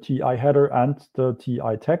between the TI header and the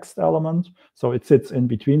TI text element. So it sits in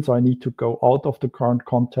between, so I need to go out of the current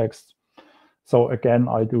context. So again,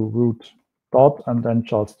 I do root dot and then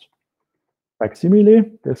just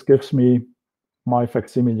facsimile. This gives me my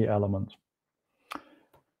facsimile element.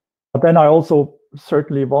 But then I also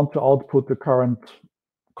certainly want to output the current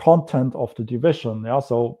content of the division. Yeah,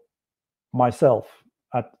 so myself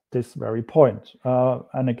at this very point.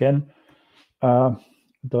 And again,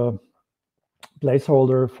 the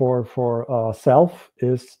placeholder for self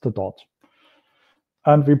is the dot.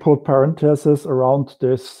 And we put parentheses around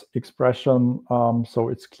this expression, so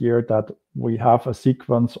it's clear that we have a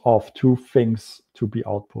sequence of 2 things to be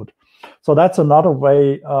output. So that's another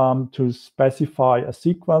way to specify a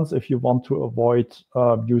sequence if you want to avoid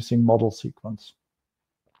using model sequence.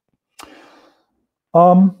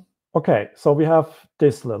 Okay, so we have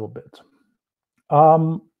this little bit.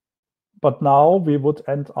 But now we would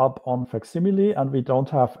end up on facsimile, and we don't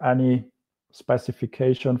have any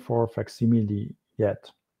specification for facsimile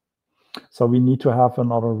yet. So we need to have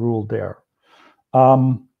another rule there.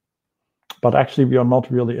 But actually, we are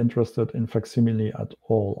not really interested in facsimile at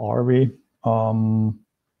all, are we? Well,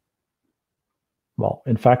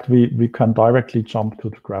 in fact, we can directly jump to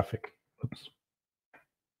the graphic. Oops.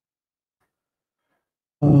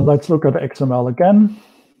 Let's look at XML again.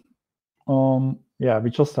 Yeah,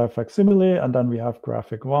 we just have facsimile, and then we have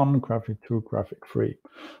graphic 1, graphic 2, graphic 3.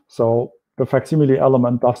 So the facsimile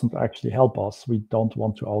element doesn't actually help us. We don't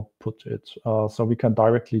want to output it. So we can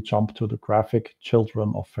directly jump to the graphic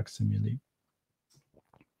children of facsimile.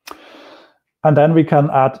 And then we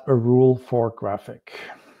can add a rule for graphic,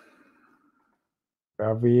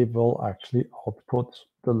 where we will actually output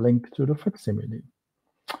the link to the facsimile.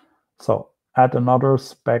 So add another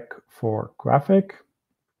spec for graphic.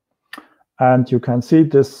 And you can see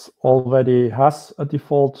this already has a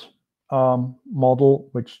default model,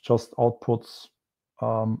 which just outputs,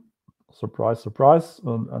 surprise, surprise,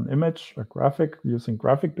 an image, a graphic using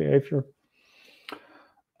graphic behavior.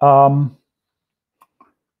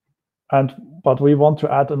 But we want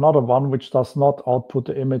to add another one which does not output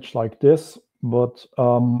the image like this, but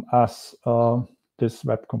as this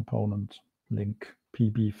web component link,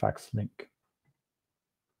 PB fax link.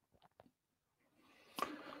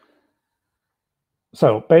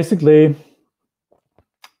 So basically,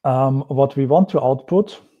 what we want to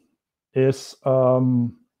output is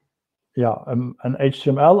an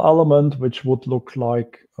HTML element which would look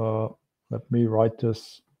like, let me write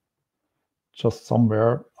this just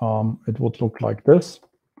somewhere. It would look like this.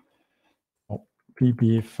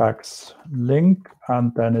 PB fax link,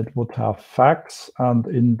 and then it would have fax, and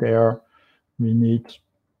in there we need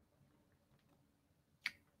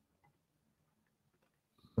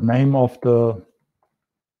the name of the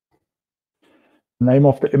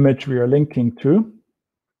image we are linking to.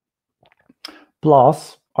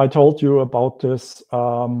 Plus, I told you about this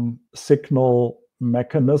signal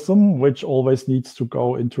mechanism, which always needs to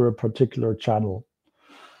go into a particular channel.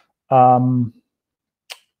 And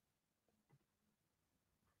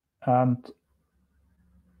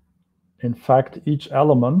in fact, each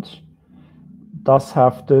element does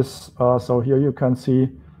have this. So here you can see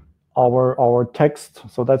our text.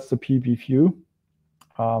 So that's the PB view.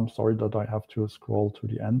 Sorry that I have to scroll to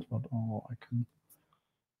the end, but I can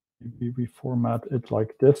maybe reformat it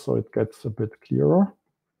like this so it gets a bit clearer.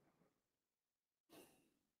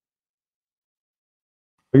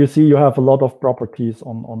 You see you have a lot of properties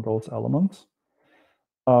on those elements.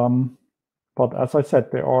 But as I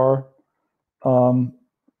said, there are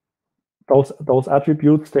those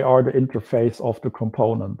attributes, they are the interface of the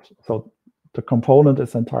component. So the component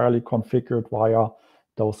is entirely configured via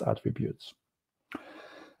those attributes.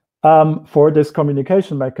 For this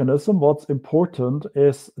communication mechanism, what's important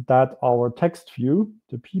is that our text view,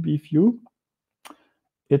 the PB view,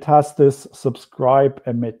 it has this subscribe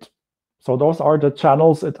emit. So those are the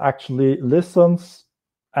channels it actually listens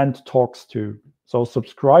and talks to. So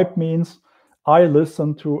subscribe means I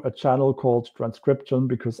listen to a channel called transcription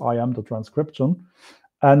because I am the transcription.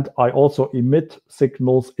 And I also emit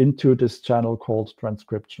signals into this channel called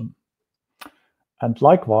transcription. And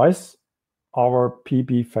likewise, our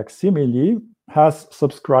PB facsimile has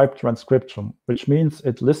subscribed transcription, which means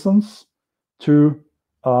it listens to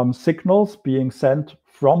signals being sent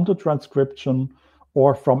from the transcription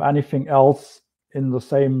or from anything else in the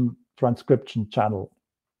same transcription channel.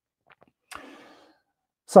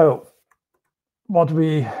 So what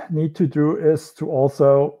we need to do is to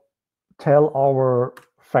also tell our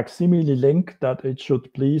facsimile link that it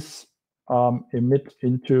should please emit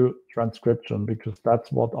into transcription, because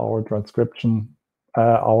that's what our transcription,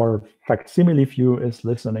 our facsimile view is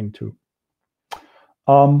listening to.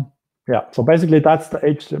 Yeah, so basically that's the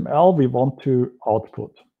HTML we want to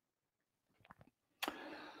output.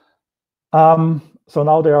 So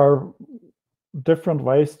now there are different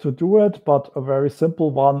ways to do it, but a very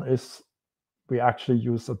simple one is we actually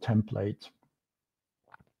use a template.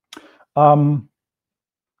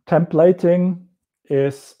 Templating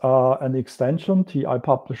is an extension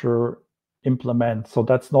tei-publisher implements. So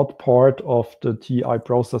that's not part of the TI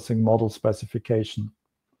processing model specification.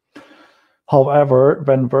 However,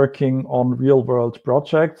 when working on real-world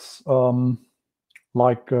projects,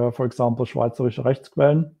 like, for example, Schweizerische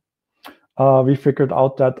Rechtsquellen, we figured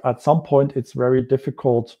out that at some point it's very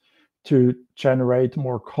difficult to generate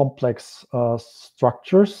more complex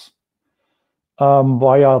structures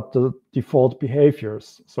via the default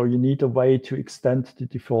behaviors. So you need a way to extend the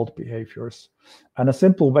default behaviors. And a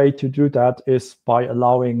simple way to do that is by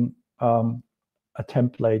allowing a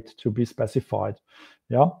template to be specified.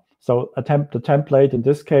 Yeah. So the template in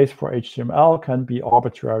this case for HTML can be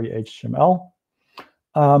arbitrary HTML.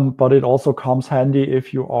 But it also comes handy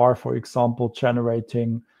if you are, for example,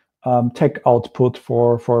 generating tech output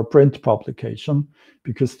for a print publication,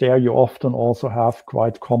 because there you often also have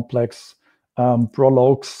quite complex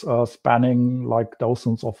prologues spanning like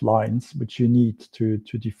dozens of lines, which you need to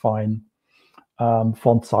define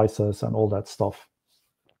font sizes and all that stuff.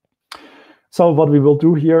 So what we will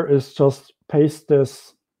do here is just paste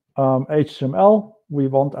this HTML we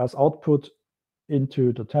want as output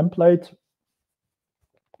into the template.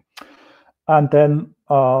 And then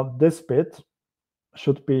this bit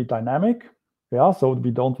should be dynamic. Yeah, so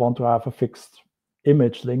we don't want to have a fixed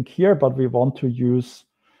image link here, but we want to use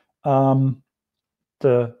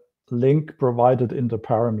the link provided in the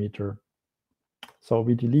parameter. So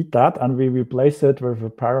we delete that and we replace it with a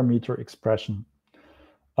parameter expression.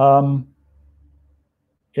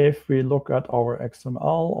 If we look at our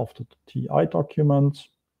XML of the TI document,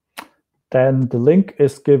 then the link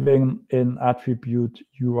is given in attribute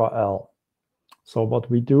URL. So what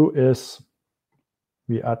we do is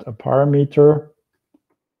we add a parameter.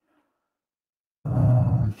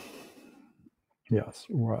 Yes,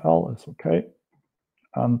 URL is okay.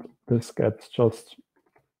 And this gets just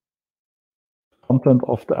content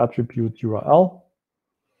of the attribute URL.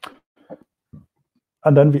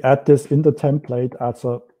 And then we add this in the template as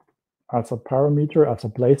a parameter, as a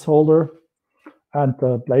placeholder. And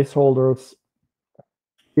the placeholders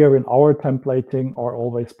here in our templating are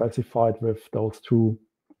always specified with those two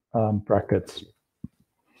brackets.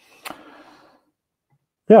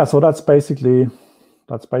 Yeah, so that's basically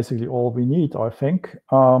all we need, I think.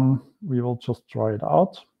 We will just try it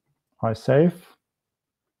out. I save.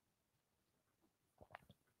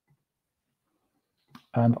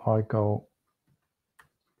 And I go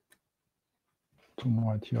to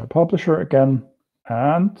my tei-publisher again.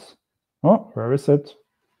 And, oh, where is it?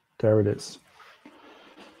 There it is.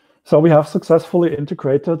 So we have successfully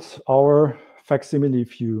integrated our facsimile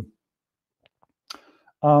view.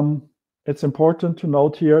 It's important to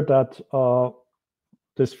note here that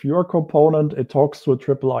this viewer component, it talks to a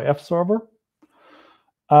IIIF server.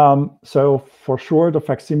 So for sure, the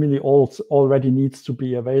facsimile already needs to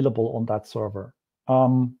be available on that server.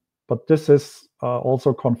 But this is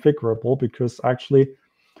also configurable because actually,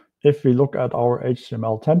 if we look at our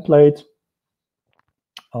HTML template,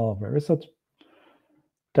 where is it?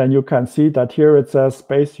 Then you can see that here it says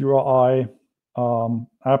space URI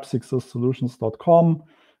appsuccesssolutions.com,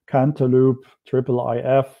 Cantaloupe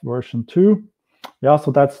IIIF version 2. Yeah,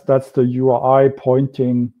 so that's the URI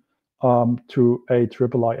pointing to a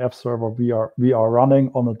IIIF server we are running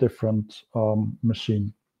on a different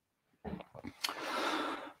machine.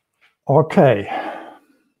 Okay.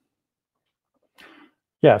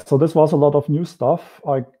 Yeah, so this was a lot of new stuff.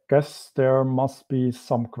 I guess there must be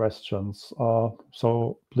some questions.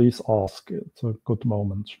 So please ask. It's a good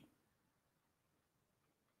moment.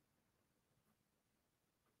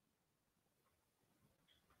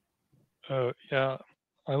 Yeah,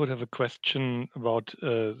 I would have a question about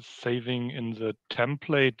saving in the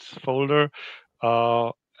templates folder.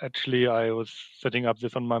 Actually, I was setting up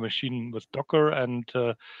this on my machine with Docker, and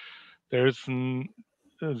there's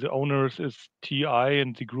the owners is TI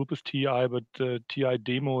and the group is TI, but TI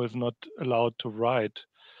demo is not allowed to write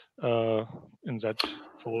in that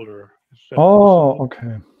folder. Is that possible?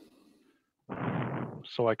 Okay.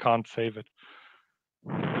 So I can't save it.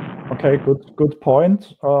 Okay, good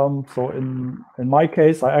point. So in my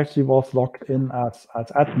case, I actually was logged in as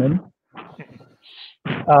admin,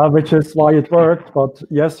 which is why it worked. But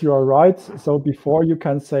yes, you are right. So before you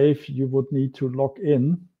can save, you would need to log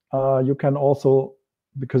in. You can also,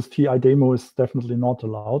 because TI demo is definitely not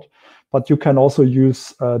allowed, but you can also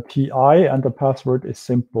use TI, and the password is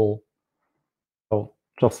simple. So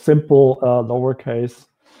just simple lowercase,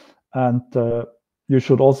 and you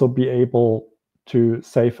should also be able to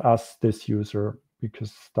save as this user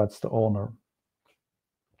because that's the owner.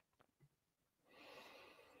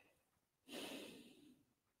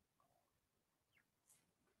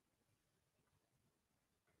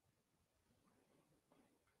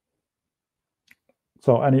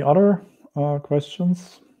 So any other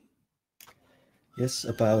questions? Yes,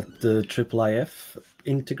 about the IIIF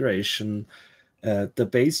integration. the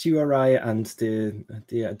base URI and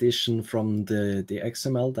the addition from the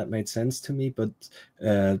XML, that made sense to me, but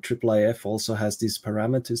IIIF also has these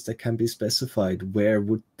parameters that can be specified. Where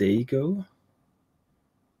would they go?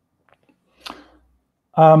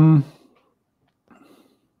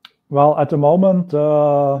 Well, at the moment,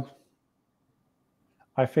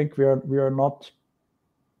 I think we are not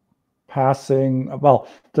passing. Well,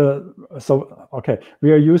 okay,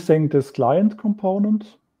 we are using this client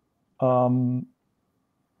component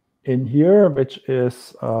in here, which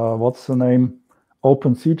is what's the name?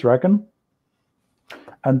 OpenSeaDragon,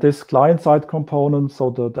 and this client-side component.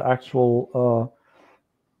 So the actual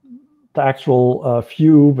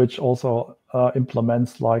view, which also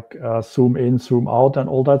implements like zoom in, zoom out, and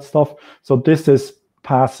all that stuff. So this is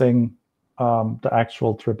passing the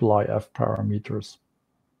actual IIIF parameters.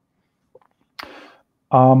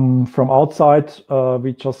 From outside,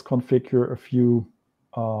 we just configure a few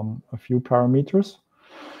parameters.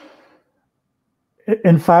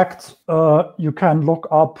 In fact, you can look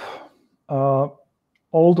up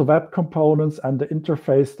all the web components and the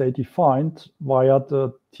interface they defined via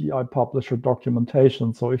the tei-publisher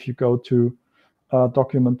documentation. So if you go to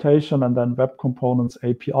documentation and then web components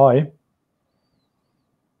API,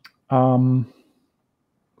 so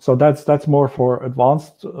that's more for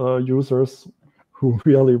advanced users who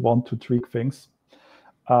really want to tweak things.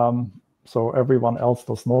 So everyone else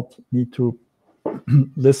does not need to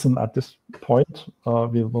listen at this point.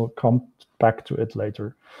 We will come back to it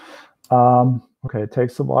later. Okay, it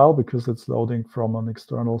takes a while because it's loading from an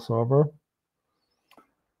external server.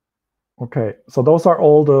 Okay, so those are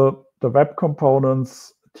all the web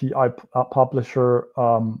components tei-publisher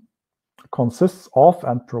consists of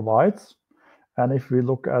and provides. And if we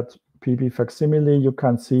look at PB facsimile, you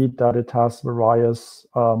can see that it has various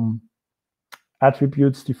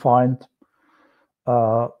attributes defined.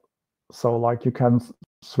 So like you can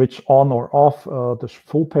switch on or off the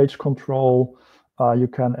full page control. You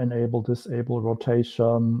can enable, disable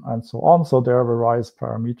rotation, and so on. So there are various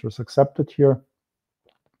parameters accepted here.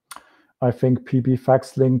 I think PB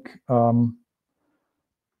facslink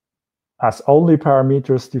as only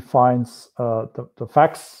parameters defines the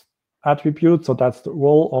fax attribute. So that's the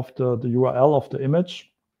role of the URL of the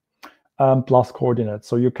image plus coordinates.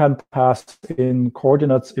 So you can pass in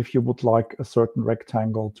coordinates if you would like a certain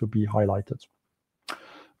rectangle to be highlighted.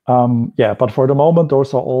 Yeah, but for the moment,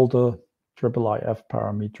 those are all the IIIF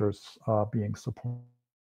parameters being supported.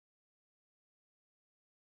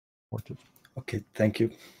 Okay, thank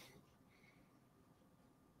you.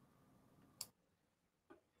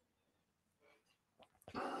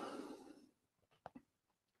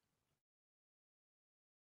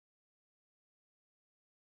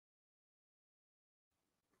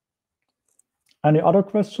 Any other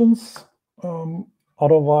questions?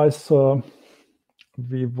 Otherwise,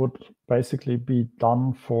 we would basically be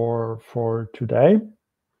done for today.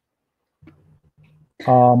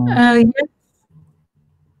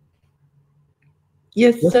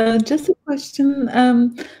 Yes, just a question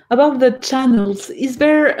about the channels. Is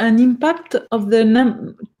there an impact of the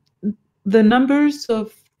numbers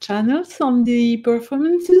of channels on the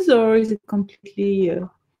performances, or is it completely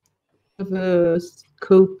of a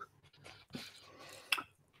scope?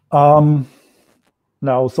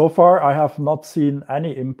 No, so far I have not seen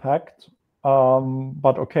any impact.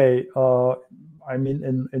 But okay, I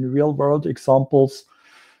mean, in real world examples,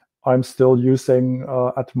 I'm still using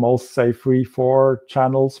at most, say, 3-4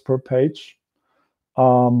 channels per page.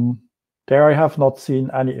 There I have not seen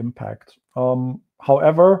any impact.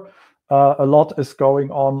 However, a lot is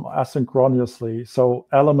going on asynchronously. So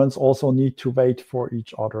elements also need to wait for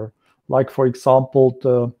each other. Like, for example,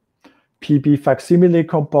 the PB facsimile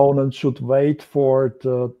component should wait for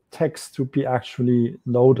the text to be actually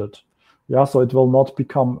loaded. Yeah, so it will not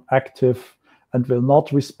become active and will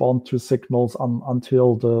not respond to signals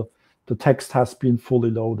until the text has been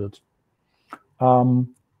fully loaded.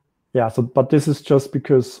 Yeah, so but this is just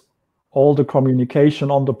because all the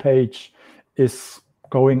communication on the page is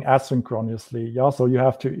going asynchronously. Yeah, so you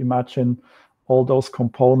have to imagine all those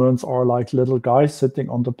components are like little guys sitting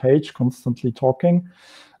on the page constantly talking.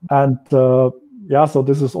 And yeah, so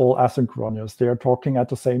this is all asynchronous. They are talking at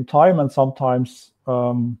the same time, and sometimes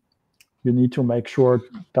you need to make sure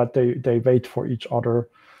that they wait for each other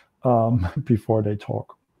before they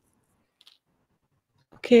talk.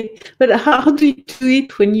 Okay, but how do you do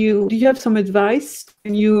it when do you have some advice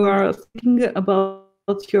when you are thinking about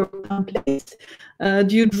your template?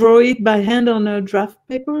 Do you draw it by hand on a draft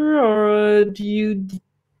paper, or do you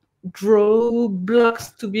draw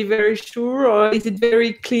blocks to be very sure, or is it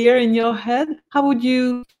very clear in your head? How would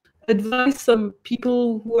you advise some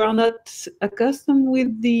people who are not accustomed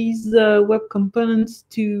with these web components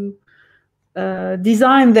to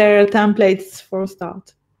design their templates for a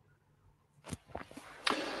start?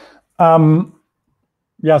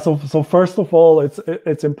 Yeah, so first of all,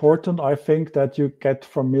 it's important, I think, that you get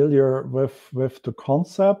familiar with the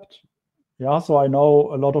concept. Yeah, so I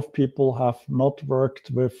know a lot of people have not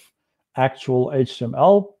worked with actual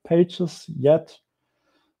HTML pages yet,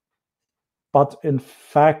 but in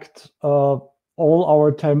fact, all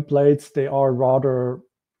our templates, they are rather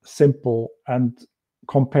simple, and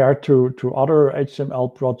compared to other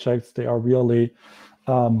HTML projects, they are really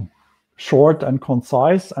short and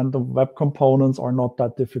concise, and the web components are not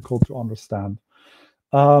that difficult to understand.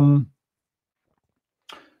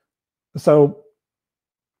 So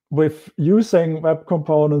with using web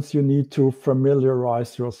components, you need to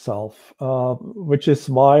familiarize yourself, which is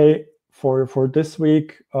why for this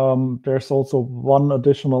week, there's also one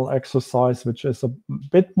additional exercise, which is a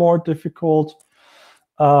bit more difficult,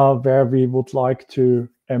 where we would like to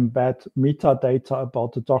embed metadata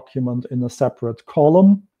about the document in a separate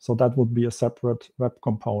column. So that would be a separate web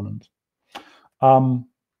component.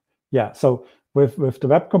 Yeah, so with the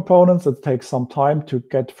web components, it takes some time to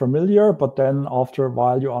get familiar, but then after a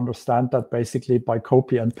while, you understand that basically by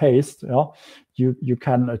copy and paste, you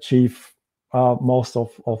can achieve most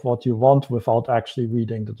of what you want without actually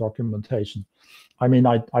reading the documentation. I mean,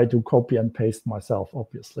 I do copy and paste myself,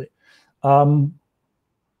 obviously.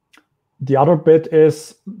 The other bit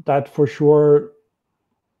is that for sure,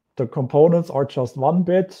 the components are just one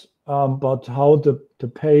bit, but how the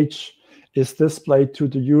page is displayed to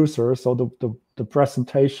the user, so the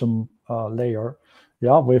presentation layer,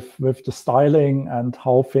 yeah, with the styling and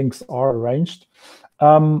how things are arranged,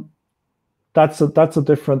 that's a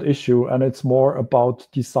different issue, and it's more about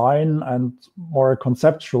design and more a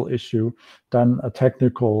conceptual issue than a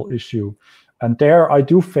technical issue. And there, I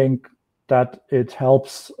do think that it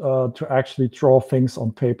helps to actually draw things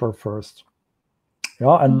on paper first.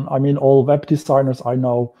 Yeah, and I mean, all web designers I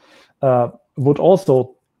know would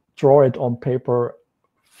also draw it on paper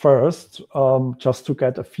first, just to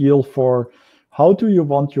get a feel for how do you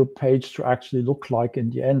want your page to actually look like in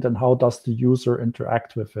the end, and how does the user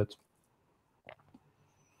interact with it.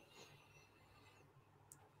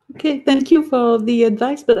 Okay, thank you for the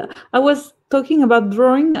advice, but I was talking about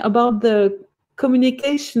drawing about the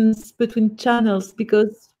communications between channels,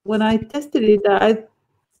 because when I tested it, I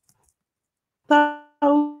thought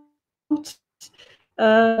of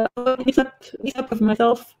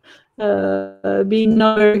myself being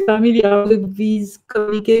not very familiar with these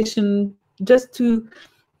communication, just to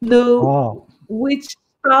know which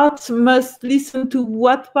part must listen to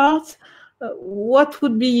what part. What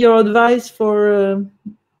would be your advice for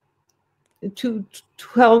to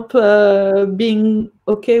help being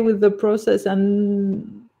okay with the process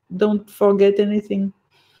and don't forget anything?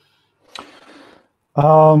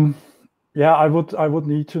 Yeah, I would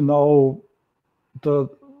need to know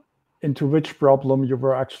into which problem you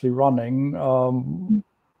were actually running.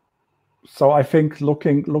 So I think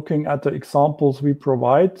looking at the examples we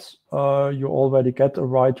provide, you already get a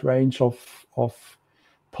wide range of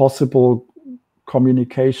possible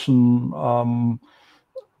communication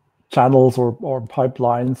channels or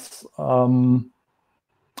pipelines.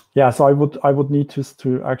 Yeah, so I would need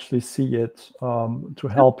to actually see it to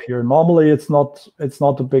help here. Normally, it's not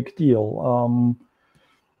a big deal.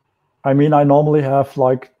 I mean, I normally have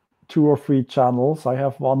like 2 or 3 channels. I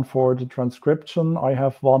have one for the transcription. I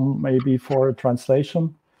have one maybe for a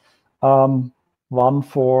translation. One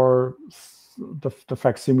for the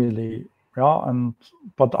facsimile. Yeah,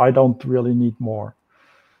 but I don't really need more.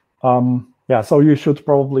 Yeah, so you should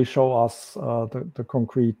probably show us the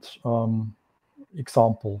concrete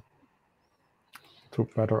example to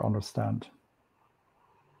better understand.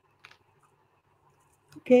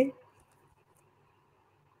 Okay.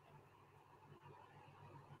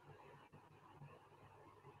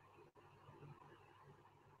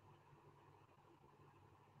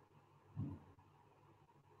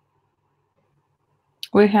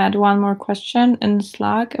 We had one more question in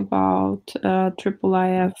Slack about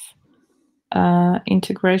IIIF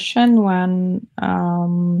integration when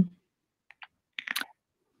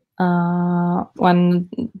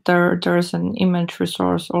there's an image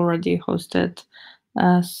resource already hosted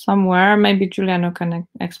somewhere. Maybe Giuliano can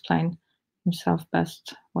explain himself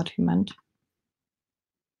best what he meant.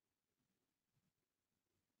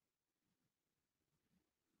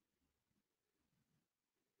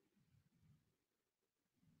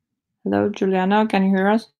 Hello, Giuliano, can you hear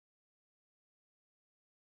us?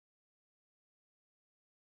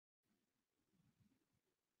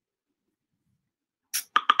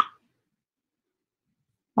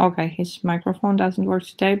 Okay, his microphone doesn't work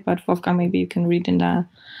today, but Wolfgang, maybe you can read in the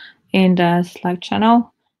Slack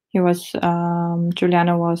channel. He was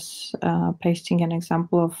Juliano was pasting an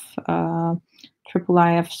example of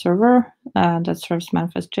IIIF server that serves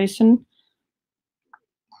manifest JSON,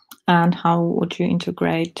 and how would you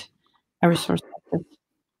integrate a resource like this?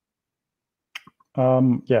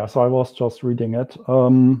 Yeah, so I was just reading it.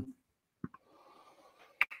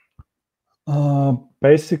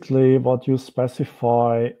 Basically, what you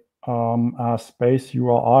specify as base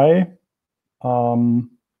URI,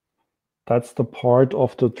 that's the part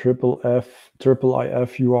of the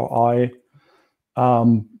IIIF URI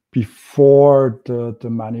before the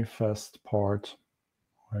manifest part,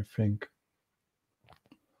 I think.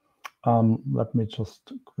 Let me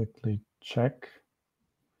just quickly check.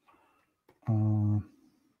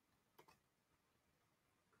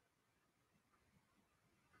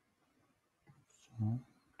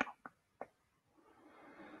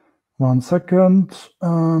 One second.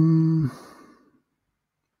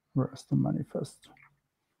 Where's the manifest?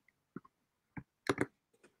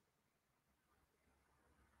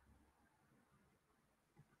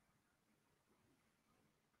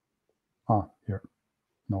 Here.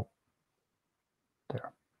 No.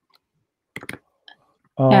 There.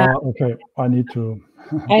 Okay, I need to.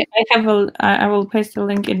 I will paste the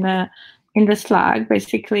link in the Slack.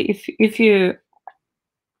 Basically, if you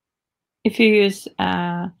use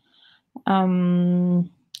a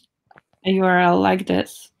URL like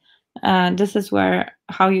this, this is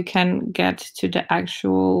how you can get to the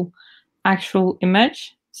actual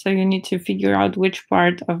image. So you need to figure out which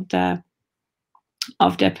part of the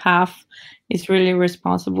path is really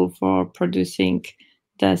responsible for producing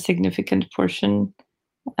the significant portion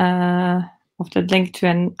of the link to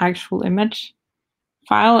an actual image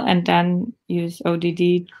file, and then use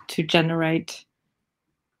ODD to generate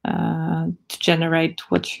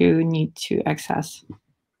what you need to access.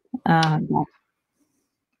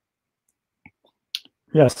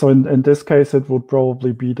 Yeah, so in this case, it would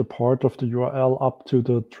probably be the part of the URL up to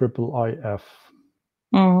the IIIF.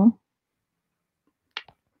 Mm-hmm.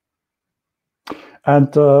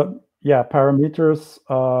 And yeah, parameters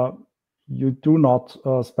you do not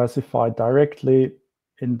specify directly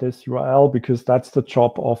in this URL, because that's the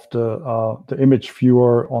job of the image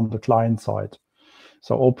viewer on the client side.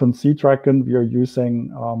 So OpenCDragon we are using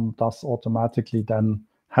does automatically then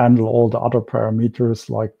handle all the other parameters,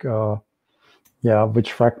 like yeah,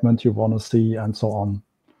 which fragment you want to see and so on.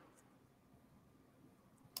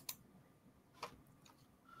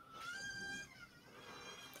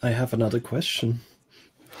 I have another question.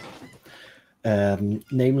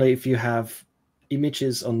 Namely, if you have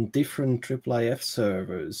images on different IIIF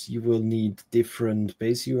servers, you will need different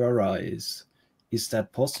base URIs. Is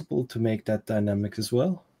that possible to make that dynamic as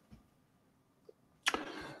well?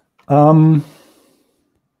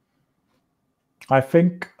 I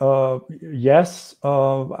think yes.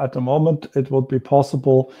 At the moment, it would be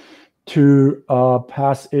possible to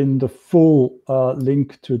pass in the full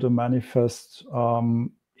link to the manifest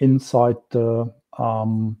inside the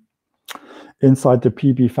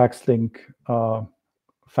PB fax link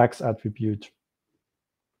fax attribute.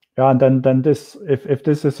 Yeah, and then this, if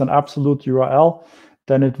this is an absolute URL,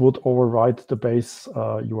 then it would override the base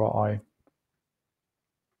URI.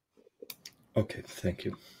 Okay, thank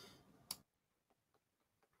you.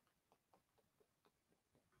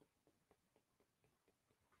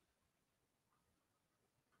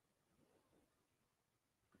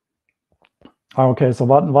 Okay, so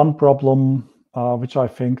one problem which I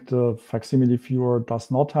think the facsimile viewer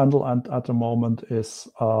does not handle and at the moment is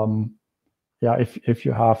yeah, if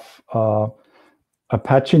you have a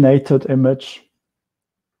paginated image,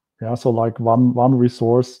 yeah, so like one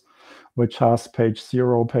resource which has page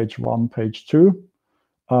 0, page 1, page 2,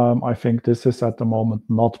 I think this is at the moment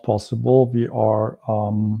not possible. We are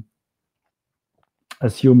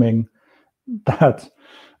assuming that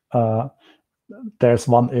there's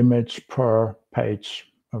one image per page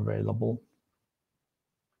available.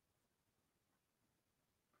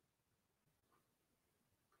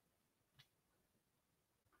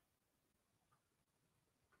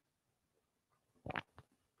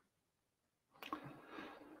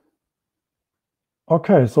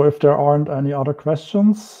 Okay, so if there aren't any other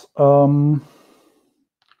questions, yeah,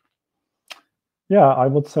 I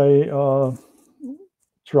would say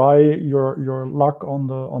try your luck on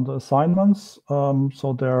the assignments.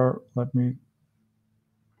 So there, let me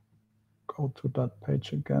go to that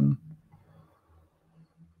page again.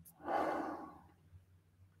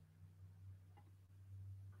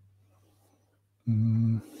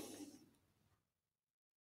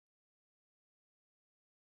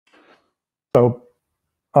 So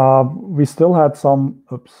We still had some.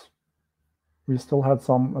 We still had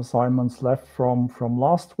some assignments left from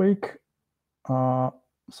last week.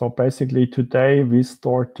 So basically, today we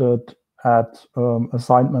started at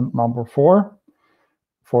assignment number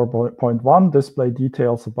 4.1, display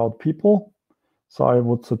details about people. So I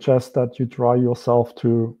would suggest that you try yourself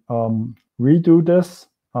to redo this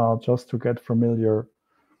just to get familiar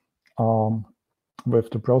with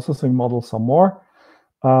the processing model some more.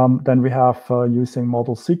 Then we have using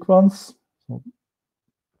model sequence. So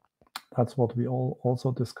that's what we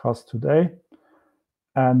also discussed today.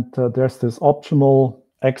 And there's this optional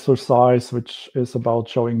exercise, which is about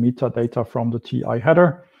showing metadata from the TI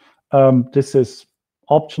header. This is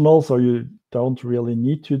optional, so you don't really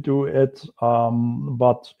need to do it,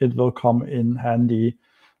 but it will come in handy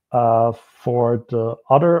for the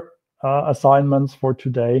other assignments for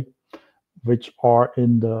today, which are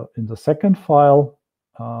in the second file.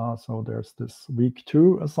 So there's this week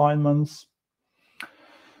 2 assignments.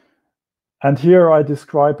 And here I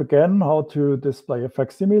describe again how to display a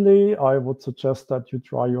facsimile. I would suggest that you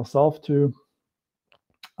try yourself to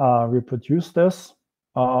reproduce this.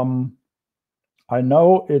 I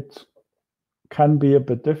know it can be a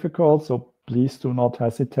bit difficult, so please do not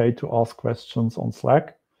hesitate to ask questions on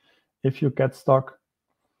Slack if you get stuck.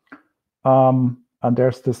 And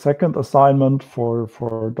there's the second assignment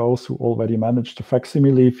for those who already managed the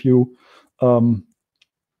facsimile view.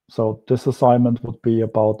 So this assignment would be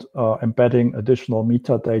about embedding additional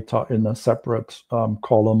metadata in a separate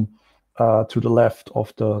column to the left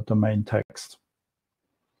of the main text.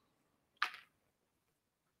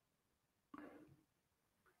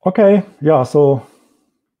 Okay, yeah, so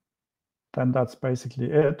then that's basically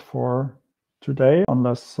it for today,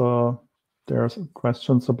 unless there's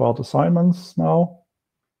questions about assignments now.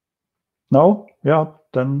 No? Yeah,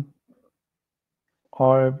 then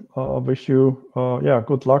I wish you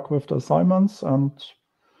good luck with the assignments and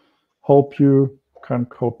hope you can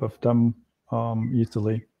cope with them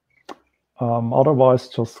easily. Otherwise,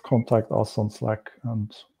 just contact us on Slack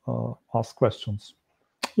and ask questions.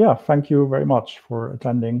 Yeah, thank you very much for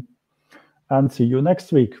attending and see you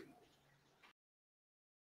next week.